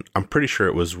thin, I'm pretty sure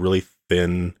it was really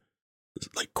thin,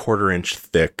 like 1/4-inch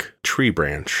thick tree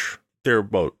branch. They're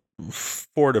about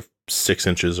 4 to 6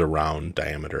 inches around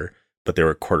diameter, but they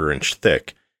were 1/4-inch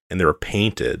thick, and they were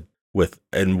painted with,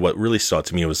 and what really stood out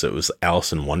to me was it was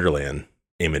Alice in Wonderland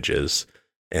images.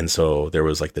 And so there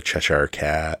was like the Cheshire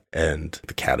Cat and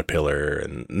the caterpillar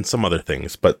and some other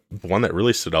things. But the one that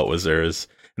really stood out was there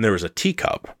was a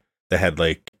teacup that had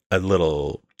like a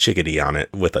little chickadee on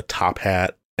it with a top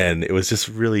hat. And it was just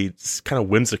really kind of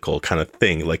whimsical kind of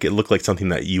thing. Like it looked like something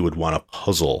that you would want a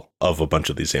puzzle of a bunch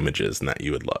of these images and that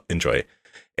you would enjoy.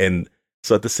 And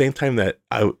so at the same time that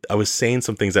I was saying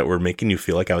some things that were making you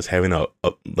feel like I was having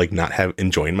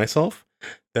enjoying myself,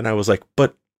 then I was like,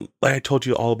 but like I told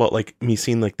you all about like me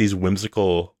seeing like these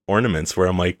whimsical ornaments where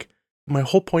I'm like, my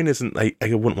whole point isn't I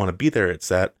wouldn't want to be there. It's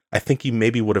that I think you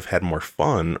maybe would have had more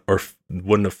fun or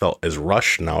wouldn't have felt as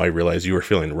rushed. Now I realize you were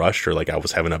feeling rushed or like I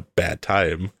was having a bad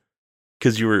time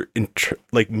because you were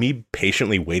like me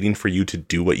patiently waiting for you to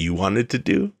do what you wanted to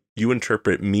do. You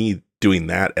interpret me doing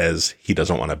that as he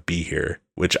doesn't want to be here,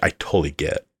 which I totally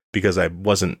get because I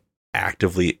wasn't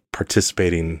actively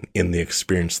participating in the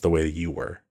experience the way that you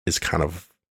were is kind of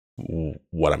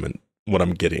what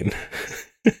I'm getting.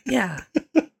 Yeah.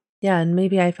 Yeah. And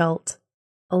maybe I felt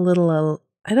a little,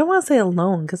 I don't want to say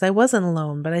alone because I wasn't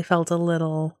alone, but I felt a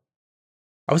little.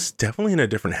 I was definitely in a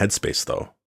different headspace though.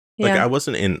 Yeah. Like I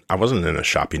wasn't in a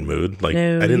shopping mood. Like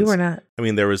no, I didn't, you were not.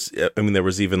 there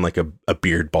was even like a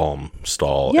beard balm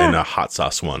stall and a hot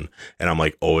sauce one. And I'm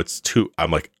like,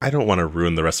 I'm like, I don't want to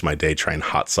ruin the rest of my day trying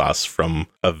hot sauce from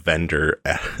a vendor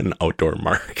at an outdoor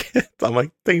market. I'm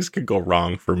like, things could go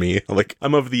wrong for me. Like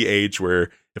I'm of the age where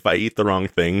if I eat the wrong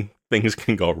thing, things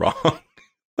can go wrong.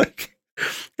 Like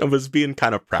I was being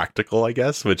kind of practical, I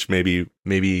guess, which maybe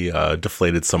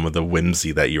deflated some of the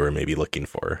whimsy that you were maybe looking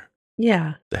for.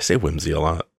 Yeah. Did I say whimsy a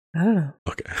lot? I don't know.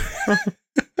 Okay.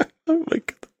 Oh my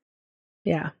God.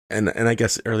 Yeah. And I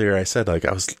guess earlier I said like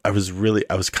I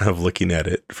was kind of looking at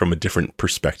it from a different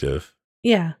perspective.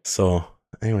 Yeah. So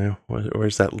anyway, where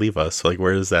does that leave us? Like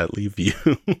where does that leave you?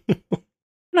 I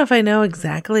don't know if I know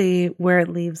exactly where it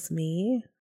leaves me,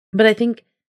 but I think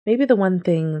maybe the one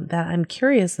thing that I'm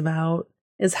curious about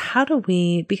is how do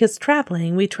because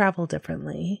we travel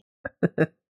differently.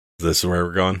 This is where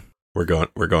we're going. We're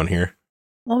going here.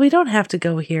 Well, we don't have to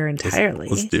go here entirely.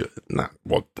 Let's do it.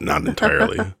 Not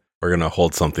entirely. We're going to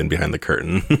hold something behind the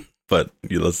curtain, but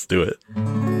let's do it.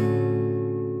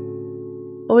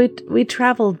 Well, we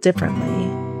travel differently.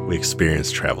 We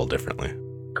experience travel differently.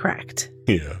 Correct.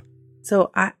 Yeah.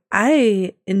 So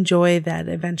I enjoy that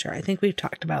adventure. I think we've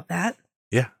talked about that.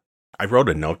 Yeah. I wrote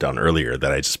a note down earlier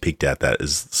that I just peeked at that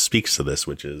speaks to this,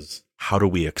 which is how do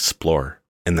we explore?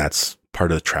 And that's part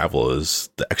of the travel is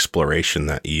the exploration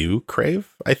that you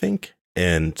crave, I think.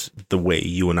 And the way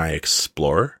you and I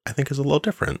explore, I think, is a little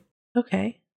different.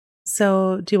 Okay.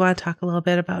 So do you want to talk a little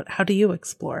bit about how do you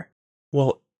explore?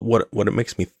 Well, what it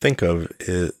makes me think of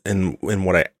is, and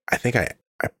what I think I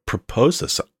proposed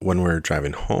this when we were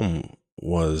driving home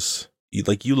was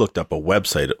you looked up a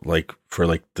website like for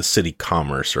like the city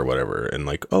commerce or whatever and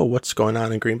like, oh, what's going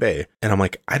on in Green Bay? And I'm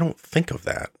like, I don't think of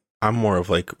that. I'm more of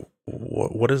like,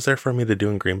 what is there for me to do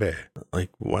in Green Bay? Like,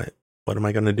 what am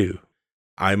I going to do?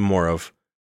 I'm more of,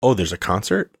 oh, there's a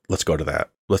concert. Let's go to that.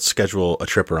 Let's schedule a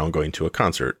trip around going to a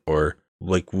concert. Or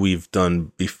like we've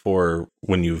done before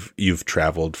when you've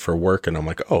traveled for work. And I'm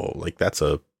like, oh, like that's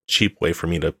a cheap way for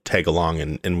me to tag along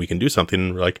and we can do something.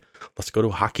 And we're like, let's go to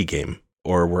a hockey game.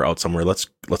 Or we're out somewhere. Let's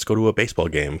go to a baseball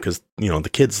game because, the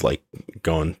kids like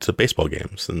going to baseball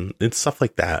games and it's stuff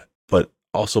like that. But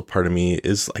also part of me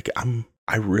is like,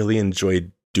 I really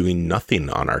enjoyed doing nothing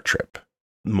on our trip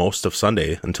most of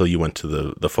Sunday until you went to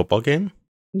the football game.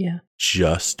 Yeah.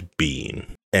 just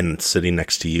being. And sitting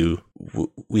next to you,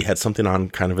 we had something on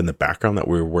kind of in the background that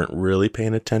we weren't really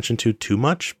paying attention to too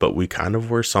much, but we kind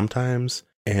of were sometimes.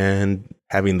 And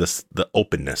having the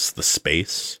openness, the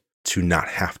space to not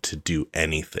have to do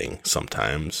anything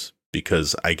sometimes,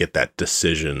 because I get that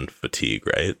decision fatigue,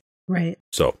 right? Right.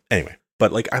 So anyway,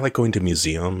 but like I like going to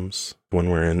museums when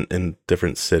we're in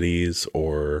different cities,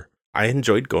 or I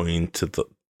enjoyed going to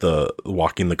the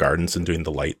walking the gardens and doing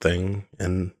the light thing,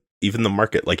 and even the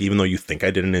market. Like, even though you think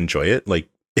I didn't enjoy it, like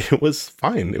it was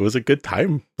fine. It was a good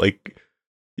time. Like,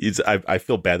 I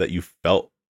feel bad that you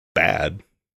felt bad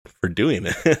for doing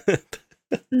it.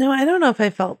 No, I don't know if I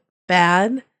felt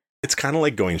bad. It's kind of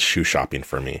like going shoe shopping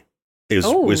for me. It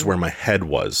was where my head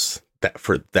was that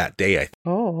for that day.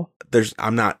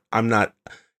 I'm not.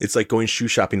 It's like going shoe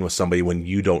shopping with somebody when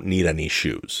you don't need any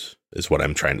shoes, is what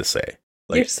I'm trying to say.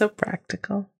 Like, you're so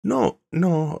practical. No,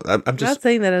 I'm just not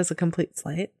saying that as a complete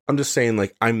slight. I'm just saying,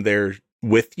 like, I'm there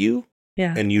with you.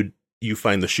 Yeah. And you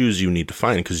find the shoes you need to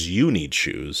find because you need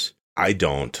shoes. I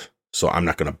don't. So I'm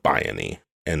not going to buy any.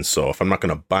 And so if I'm not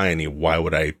going to buy any, why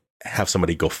would I have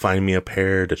somebody go find me a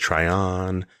pair to try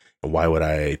on? And why would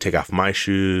I take off my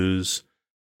shoes?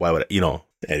 Why would I,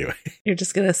 anyway. You're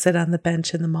just going to sit on the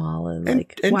bench in the mall and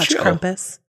watch chill.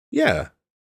 Krampus. Yeah.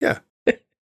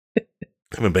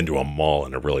 I haven't been to a mall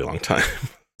in a really long time.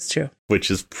 It's true. Which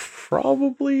is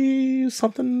probably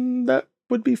something that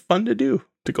would be fun to do,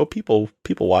 to go people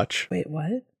watch. Wait,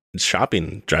 what?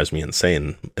 Shopping drives me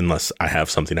insane unless I have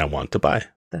something I want to buy.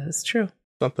 That is true.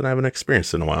 Something I haven't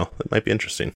experienced in a while. It might be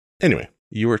interesting. Anyway,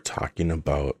 you were talking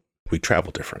about we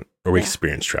travel different, or we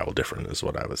experience travel different is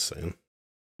what I was saying.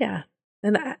 Yeah.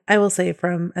 And I will say,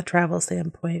 from a travel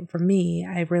standpoint, for me,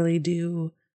 I really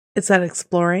do. It's that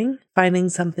exploring, finding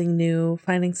something new,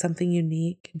 finding something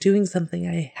unique, doing something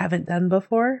I haven't done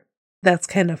before. That's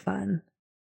kind of fun.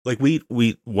 Like we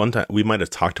one time, we might have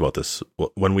talked about this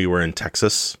when we were in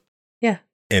Texas. Yeah.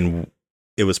 And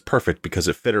it was perfect because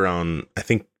it fit around, I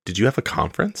think, did you have a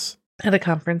conference? At a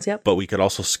conference, yep. But we could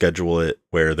also schedule it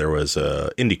where there was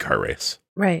a IndyCar race.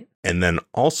 Right. And then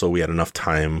also we had enough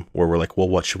time where we're like, well,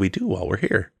 what should we do while we're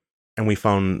here? And we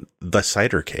found the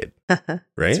Cidercade, right?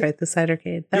 That's right, the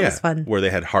Cidercade. That was fun. Where they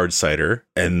had hard cider.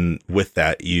 And with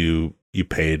that, you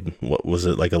paid, what was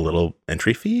it, like a little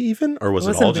entry fee even? Or was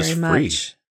it all just free?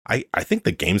 Much. I think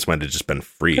the games might have just been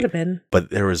free. Could have been. But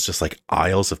there was just like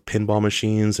aisles of pinball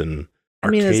machines and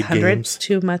arcade is hundreds games.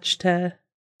 Too much to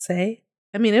say?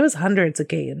 I mean, it was hundreds of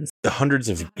games. The hundreds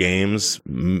of games,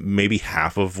 maybe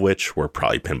half of which were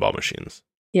probably pinball machines.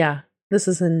 Yeah. This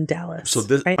is in Dallas. So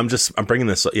this, right? I'm bringing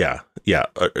this,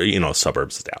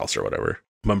 suburbs of Dallas or whatever.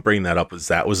 I'm bringing that up as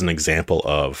that was an example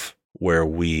of where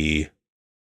we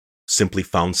simply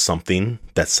found something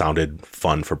that sounded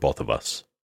fun for both of us.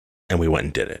 And we went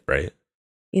and did it, right?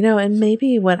 And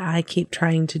maybe what I keep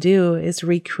trying to do is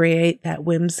recreate that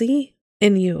whimsy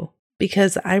in you,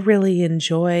 because I really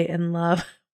enjoy and love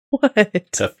what?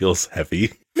 That feels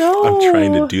heavy. No. I'm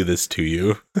trying to do this to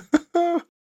you.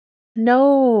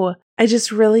 No, I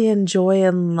just really enjoy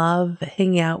and love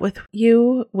hanging out with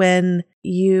you when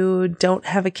you don't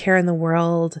have a care in the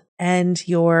world and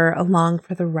you're along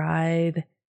for the ride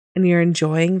and you're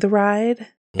enjoying the ride.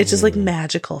 It's just like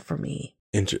magical for me.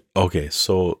 Okay,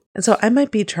 so I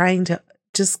might be trying to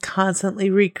just constantly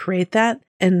recreate that.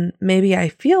 And maybe I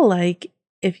feel like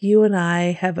if you and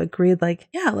I have agreed, like,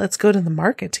 yeah, let's go to the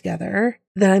market together,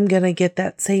 then I'm going to get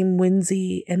that same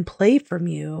whimsy and play from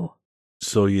you.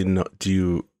 So,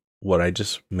 what I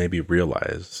just maybe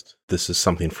realized, this is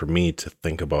something for me to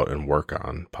think about and work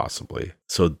on, possibly.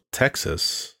 So,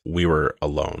 Texas, we were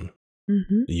alone.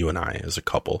 Mm-hmm. You and I as a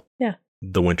couple. Yeah.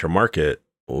 The winter market,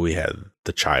 we had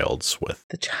the childs with.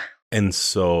 The child. And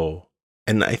so,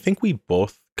 and I think we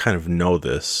both kind of know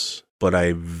this, but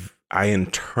I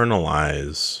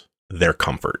internalize their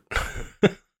comfort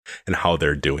and how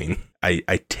they're doing. I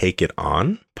take it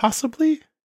on, possibly.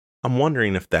 I'm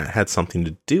wondering if that had something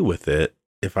to do with it.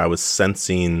 If I was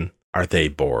sensing, are they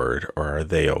bored or are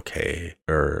they okay?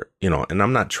 Or, and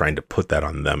I'm not trying to put that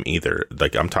on them either.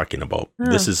 Like, I'm talking about,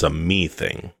 This is a me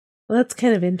thing. Well, that's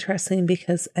kind of interesting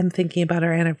because I'm thinking about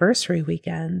our anniversary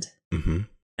weekend. Mm-hmm.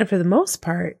 And for the most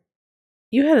part,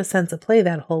 you had a sense of play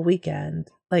that whole weekend.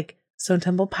 Like Stone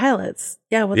Temple Pilots.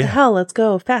 Yeah, what the hell? Let's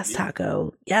go. Fast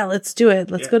Taco. Yeah, let's do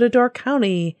it. Let's go to Door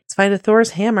County. Let's find a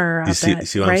Thor's Hammer. You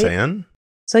see what I'm saying?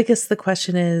 So I guess the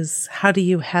question is, how do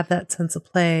you have that sense of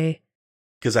play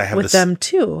because I have with them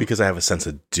too? Because I have a sense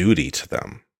of duty to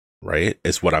them, right?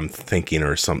 Is what I'm thinking,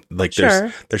 or some like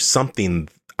sure. there's something.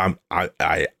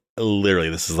 I literally,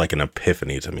 this is like an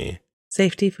epiphany to me.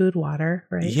 Safety, food, water,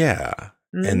 right? Yeah,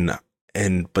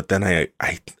 but then I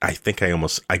think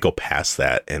I go past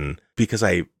that, and because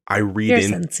I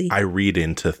read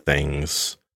into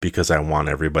things because I want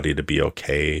everybody to be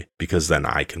okay, because then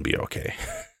I can be okay,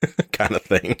 kind of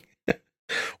thing.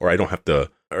 Or I don't have to,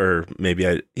 or maybe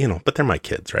but they're my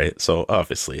kids, right? So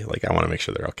obviously, like, I want to make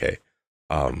sure they're okay.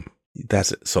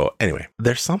 That's it. So anyway,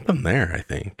 there's something there, I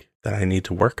think, that I need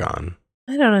to work on.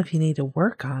 I don't know if you need to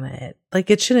work on it. Like,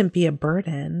 it shouldn't be a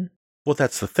burden. Well,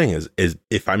 that's the thing is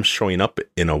if I'm showing up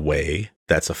in a way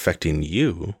that's affecting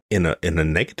you in a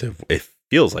negative, it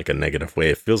feels like a negative way.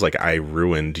 It feels like I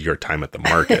ruined your time at the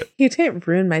market. You didn't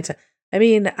ruin my time. I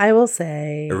mean, I will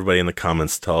say, everybody in the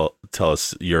comments tell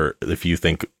us if you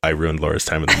think I ruined Laura's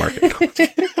time at the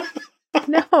market.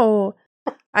 No,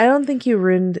 I don't think you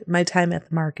ruined my time at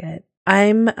the market.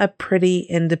 I'm a pretty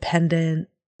independent,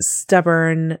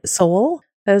 stubborn soul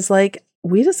that is like,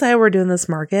 we decided we're doing this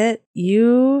market.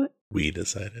 We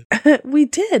decided. We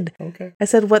did. Okay. I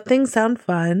said, what things sound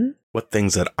fun? What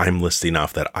things that I'm listing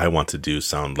off that I want to do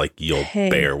sound like you'll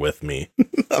bear with me?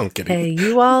 I'm kidding. Hey,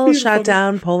 you all shot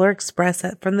down Polar Express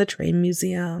from the Train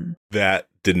Museum. That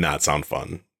did not sound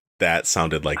fun. That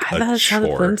sounded like I thought it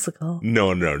sounded whimsical.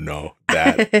 No.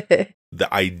 That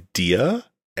the idea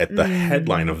at the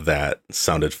headline of that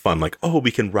sounded fun. Like, oh,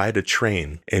 we can ride a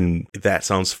train, and that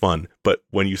sounds fun. But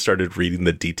when you started reading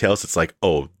the details, it's like,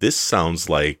 oh, this sounds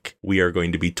like we are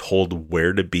going to be told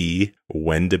where to be,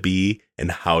 when to be,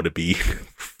 and how to be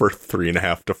for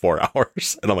 3.5 to 4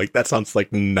 hours. And I'm like, that sounds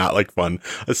like not like fun,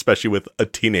 especially with a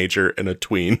teenager and a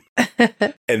tween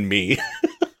and me.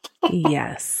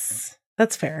 Yes,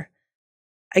 that's fair.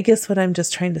 I guess what I'm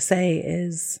just trying to say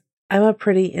is, I'm a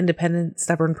pretty independent,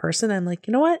 stubborn person. I'm like,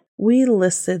 you know what? We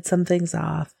listed some things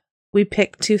off. We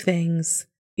picked 2 things.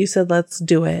 You said, let's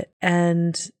do it.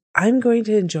 And I'm going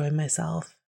to enjoy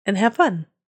myself and have fun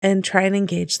and try and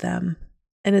engage them.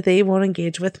 And if they won't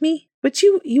engage with me, which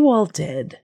you all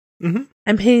did. Mm-hmm.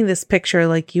 I'm painting this picture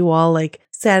like you all like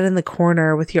sat in the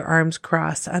corner with your arms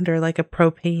crossed under like a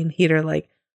propane heater. Like,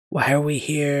 why are we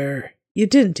here? You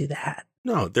didn't do that.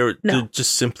 No, there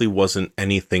just simply wasn't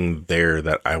anything there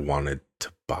that I wanted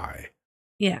to buy.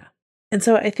 Yeah. And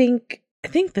so I think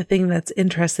the thing that's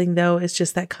interesting, though, is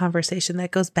just that conversation that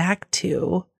goes back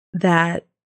to that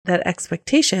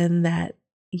expectation that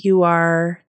you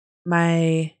are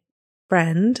my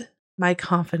friend, my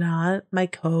confidant, my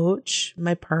coach,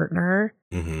 my partner.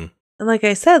 Mm-hmm. And like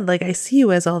I said, like, I see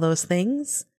you as all those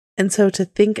things. And so to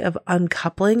think of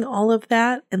uncoupling all of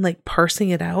that and like parsing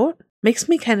it out makes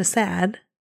me kind of sad.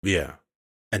 Yeah.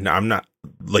 And I'm not,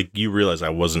 like, you realize I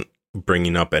wasn't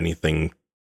bringing up anything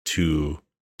to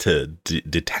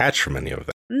detach from any of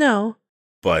that. No.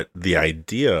 But the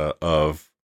idea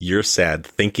of you're sad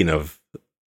thinking of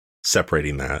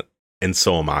separating that, and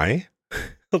so am I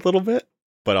a little bit,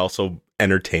 but also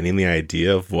entertaining the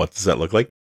idea of what does that look like,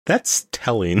 that's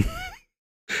telling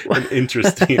and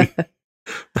interesting.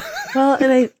 Well,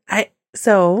 and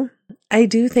I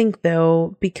do think,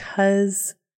 though,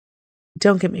 because,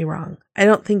 don't get me wrong, I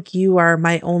don't think you are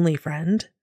my only friend.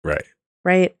 Right.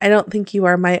 Right? I don't think you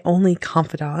are my only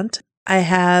confidant. I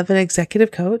have an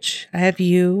executive coach. I have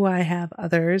you. I have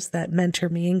others that mentor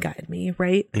me and guide me,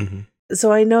 right? Mm-hmm.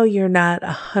 So I know you're not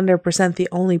 100% the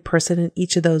only person in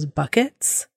each of those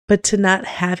buckets, but to not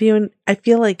have you, and I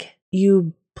feel like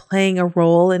you playing a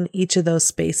role in each of those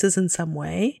spaces in some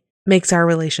way makes our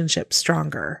relationship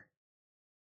stronger.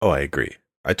 Oh, I agree.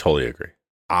 I totally agree.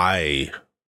 I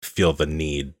feel the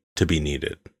need to be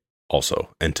needed also,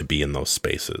 and to be in those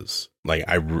spaces. Like,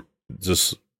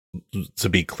 just to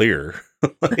be clear,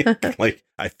 like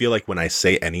I feel like when I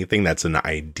say anything that's an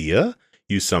idea,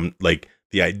 like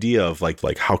the idea of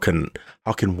like how can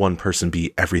one person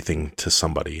be everything to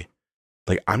somebody?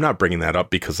 Like, I'm not bringing that up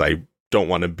because I don't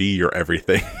want to be your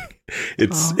everything.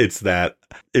 It's that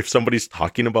if somebody's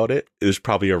talking about it, there's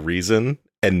probably a reason,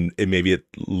 and maybe it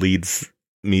leads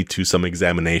me to some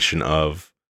examination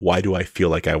of, why do I feel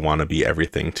like I want to be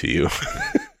everything to you?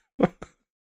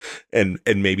 and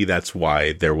maybe that's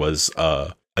why there was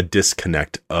a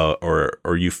disconnect,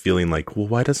 or you feeling like, well,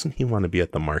 why doesn't he want to be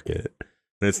at the market?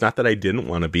 And it's not that I didn't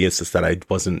want to be, it's just that I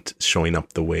wasn't showing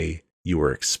up the way you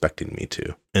were expecting me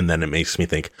to. And then it makes me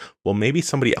think, well, maybe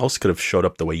somebody else could have showed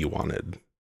up the way you wanted,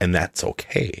 and that's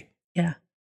okay. Yeah.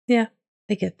 Yeah,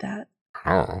 I get that.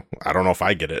 I don't know if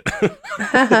I get it,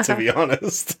 to be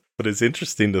honest. But it's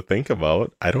interesting to think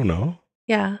about. I don't know.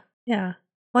 Yeah. Yeah.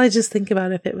 Well, I just think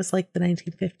about if it was like the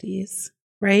 1950s,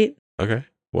 right? Okay.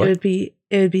 What? It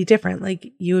would be different.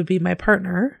 Like, you would be my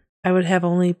partner. I would have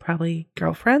only probably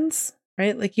girlfriends,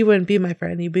 right? Like, you wouldn't be my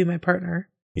friend. You'd be my partner.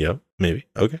 Yeah, maybe.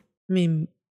 Okay. I mean,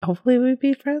 hopefully we'd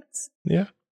be friends. Yeah.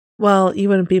 Well, you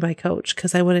wouldn't be my coach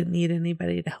because I wouldn't need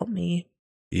anybody to help me.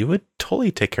 You would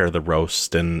totally take care of the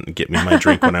roast and get me my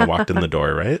drink when I walked in the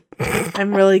door, right?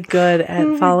 I'm really good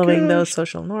at following those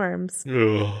social norms.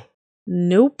 Ugh.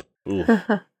 Nope.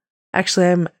 Ugh.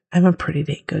 Actually, I'm a pretty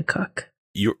dang good cook.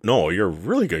 You're a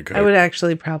really good cook. I would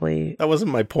actually probably That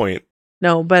wasn't my point.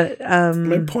 no, but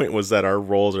My point was that our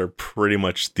roles are pretty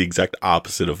much the exact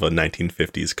opposite of a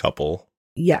 1950s couple.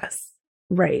 yes,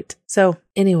 right. So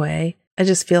anyway, I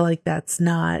just feel like that's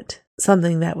not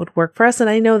something that would work for us, and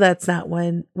I know that's not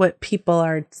what people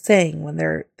are saying when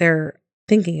they're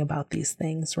thinking about these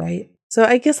things, right? So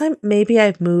I guess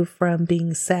I've moved from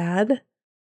being sad.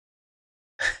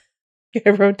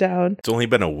 I wrote down. It's only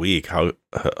been a week. How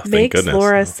thank Makes goodness.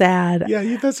 Laura sad.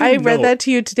 Yeah, that's. I read that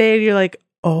to you today, and you're like,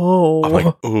 "Oh." I'm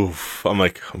like, oof. I'm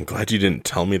glad you didn't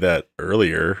tell me that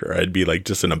earlier, or I'd be like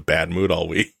just in a bad mood all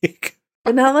week.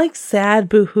 But not like sad,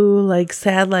 boohoo, like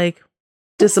sad, like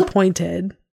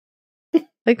disappointed.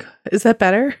 Like, is that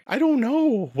better? I don't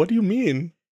know. What do you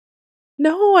mean?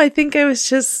 No, I think I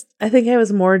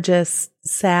was more just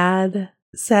sad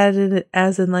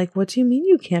as in like, what do you mean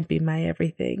you can't be my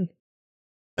everything?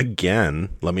 Again,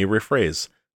 let me rephrase.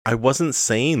 I wasn't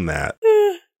saying that.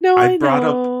 No, I brought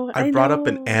know. up I brought up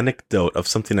an anecdote of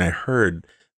something I heard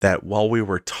that while we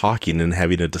were talking and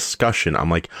having a discussion, I'm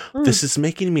like, this is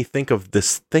making me think of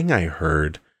this thing I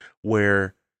heard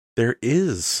where there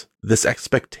is this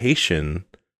expectation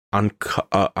on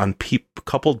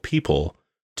coupled people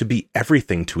to be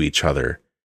everything to each other,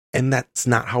 and that's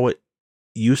not how it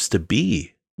used to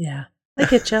be. Yeah, I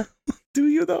get you. Do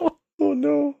you though? Oh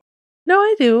no. No,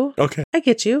 I do. Okay. I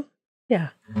get you. Yeah,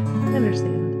 I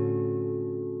understand.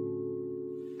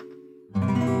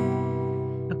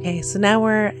 Okay, so now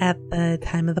we're at the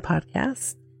time of the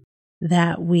podcast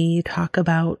that we talk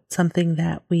about something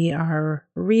that we are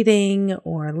reading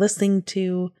or listening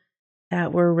to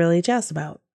that we're really jazzed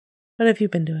about. What have you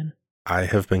been doing? I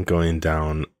have been going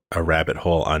down a rabbit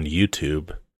hole on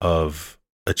YouTube of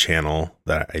a channel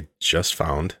that I just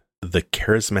found, The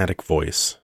Charismatic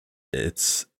Voice.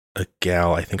 It's a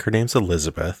gal, I think her name's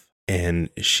Elizabeth, and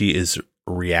she is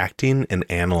reacting and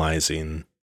analyzing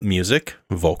music,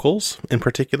 vocals in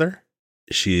particular.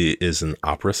 She is an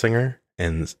opera singer,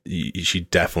 and she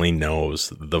definitely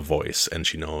knows the voice,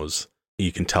 and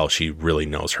you can tell she really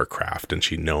knows her craft, and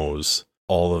she knows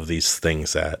all of these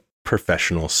things that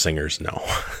professional singers know.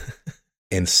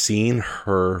 And seeing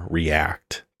her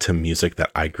react to music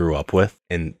that I grew up with,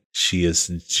 and she is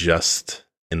just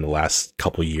in the last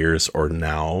couple years or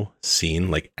now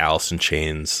seen like Alice in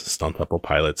Chains, Stone Temple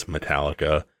Pilots,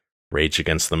 Metallica, Rage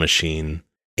Against the Machine,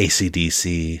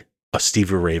 AC/DC,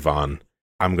 Stevie Ray Vaughan.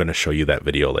 I'm going to show you that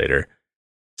video later.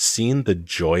 Seeing the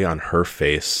joy on her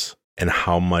face and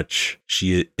how much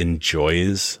she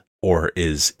enjoys or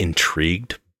is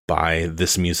intrigued by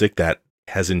this music that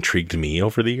has intrigued me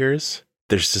over the years.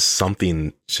 There's just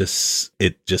something,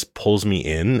 it just pulls me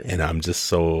in, and I'm just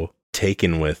so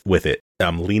taken with it.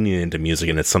 I'm leaning into music,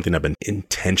 and it's something I've been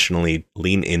intentionally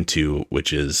lean into,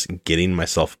 which is getting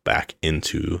myself back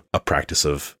into a practice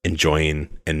of enjoying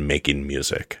and making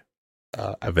music.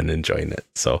 I've been enjoying it,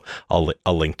 so I'll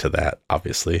link to that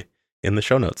obviously in the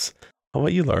show notes. How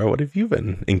about you, Laura? What have you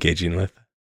been engaging with?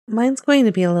 Mine's going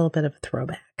to be a little bit of a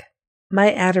throwback.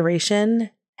 My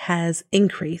adoration has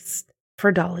increased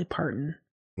for Dolly Parton.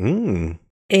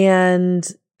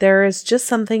 And there is just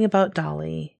something about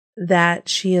Dolly that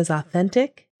she is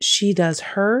authentic. She does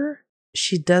her.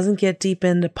 She doesn't get deep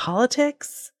into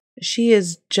politics. She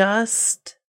is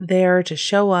just there to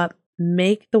show up,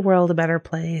 make the world a better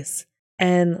place,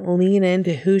 and lean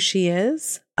into who she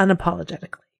is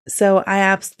unapologetically. So I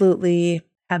absolutely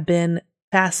have been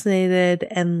fascinated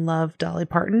and love Dolly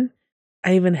Parton.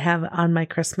 I even have on my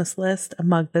Christmas list a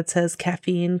mug that says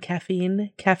caffeine,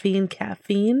 caffeine, caffeine,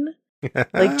 caffeine.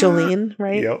 Like Jolene,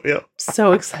 right? Yep.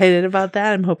 So excited about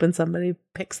that. I'm hoping somebody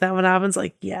picks that one up and's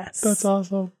like, yes. That's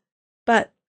awesome.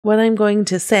 But what I'm going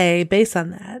to say based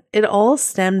on that, it all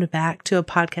stemmed back to a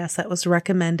podcast that was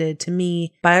recommended to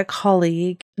me by a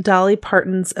colleague, Dolly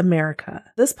Parton's America.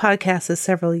 This podcast is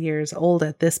several years old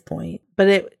at this point, but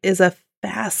it is a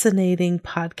fascinating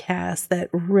podcast that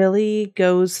really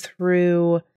goes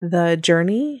through the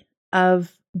journey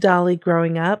of Dolly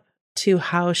growing up to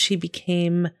how she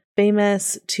became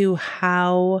famous, to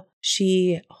how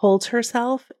she holds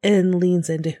herself and leans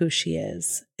into who she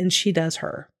is, and she does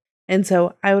her. And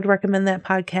so I would recommend that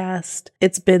podcast.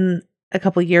 It's been a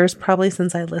couple years probably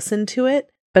since I listened to it.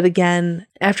 But again,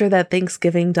 after that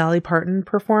Thanksgiving Dolly Parton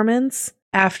performance,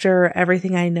 after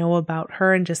everything I know about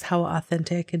her and just how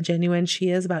authentic and genuine she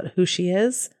is about who she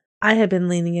is, I have been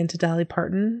leaning into Dolly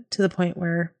Parton to the point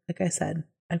where, like I said,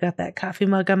 I've got that coffee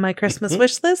mug on my Christmas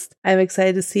wish list. I'm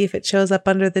excited to see if it shows up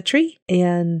under the tree,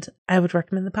 and I would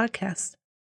recommend the podcast.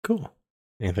 Cool.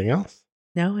 Anything else?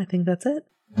 No, I think that's it.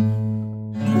 All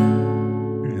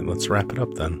right, let's wrap it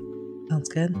up then. Sounds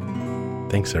good.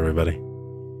 Thanks, everybody.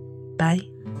 Bye.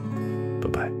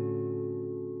 Bye-bye.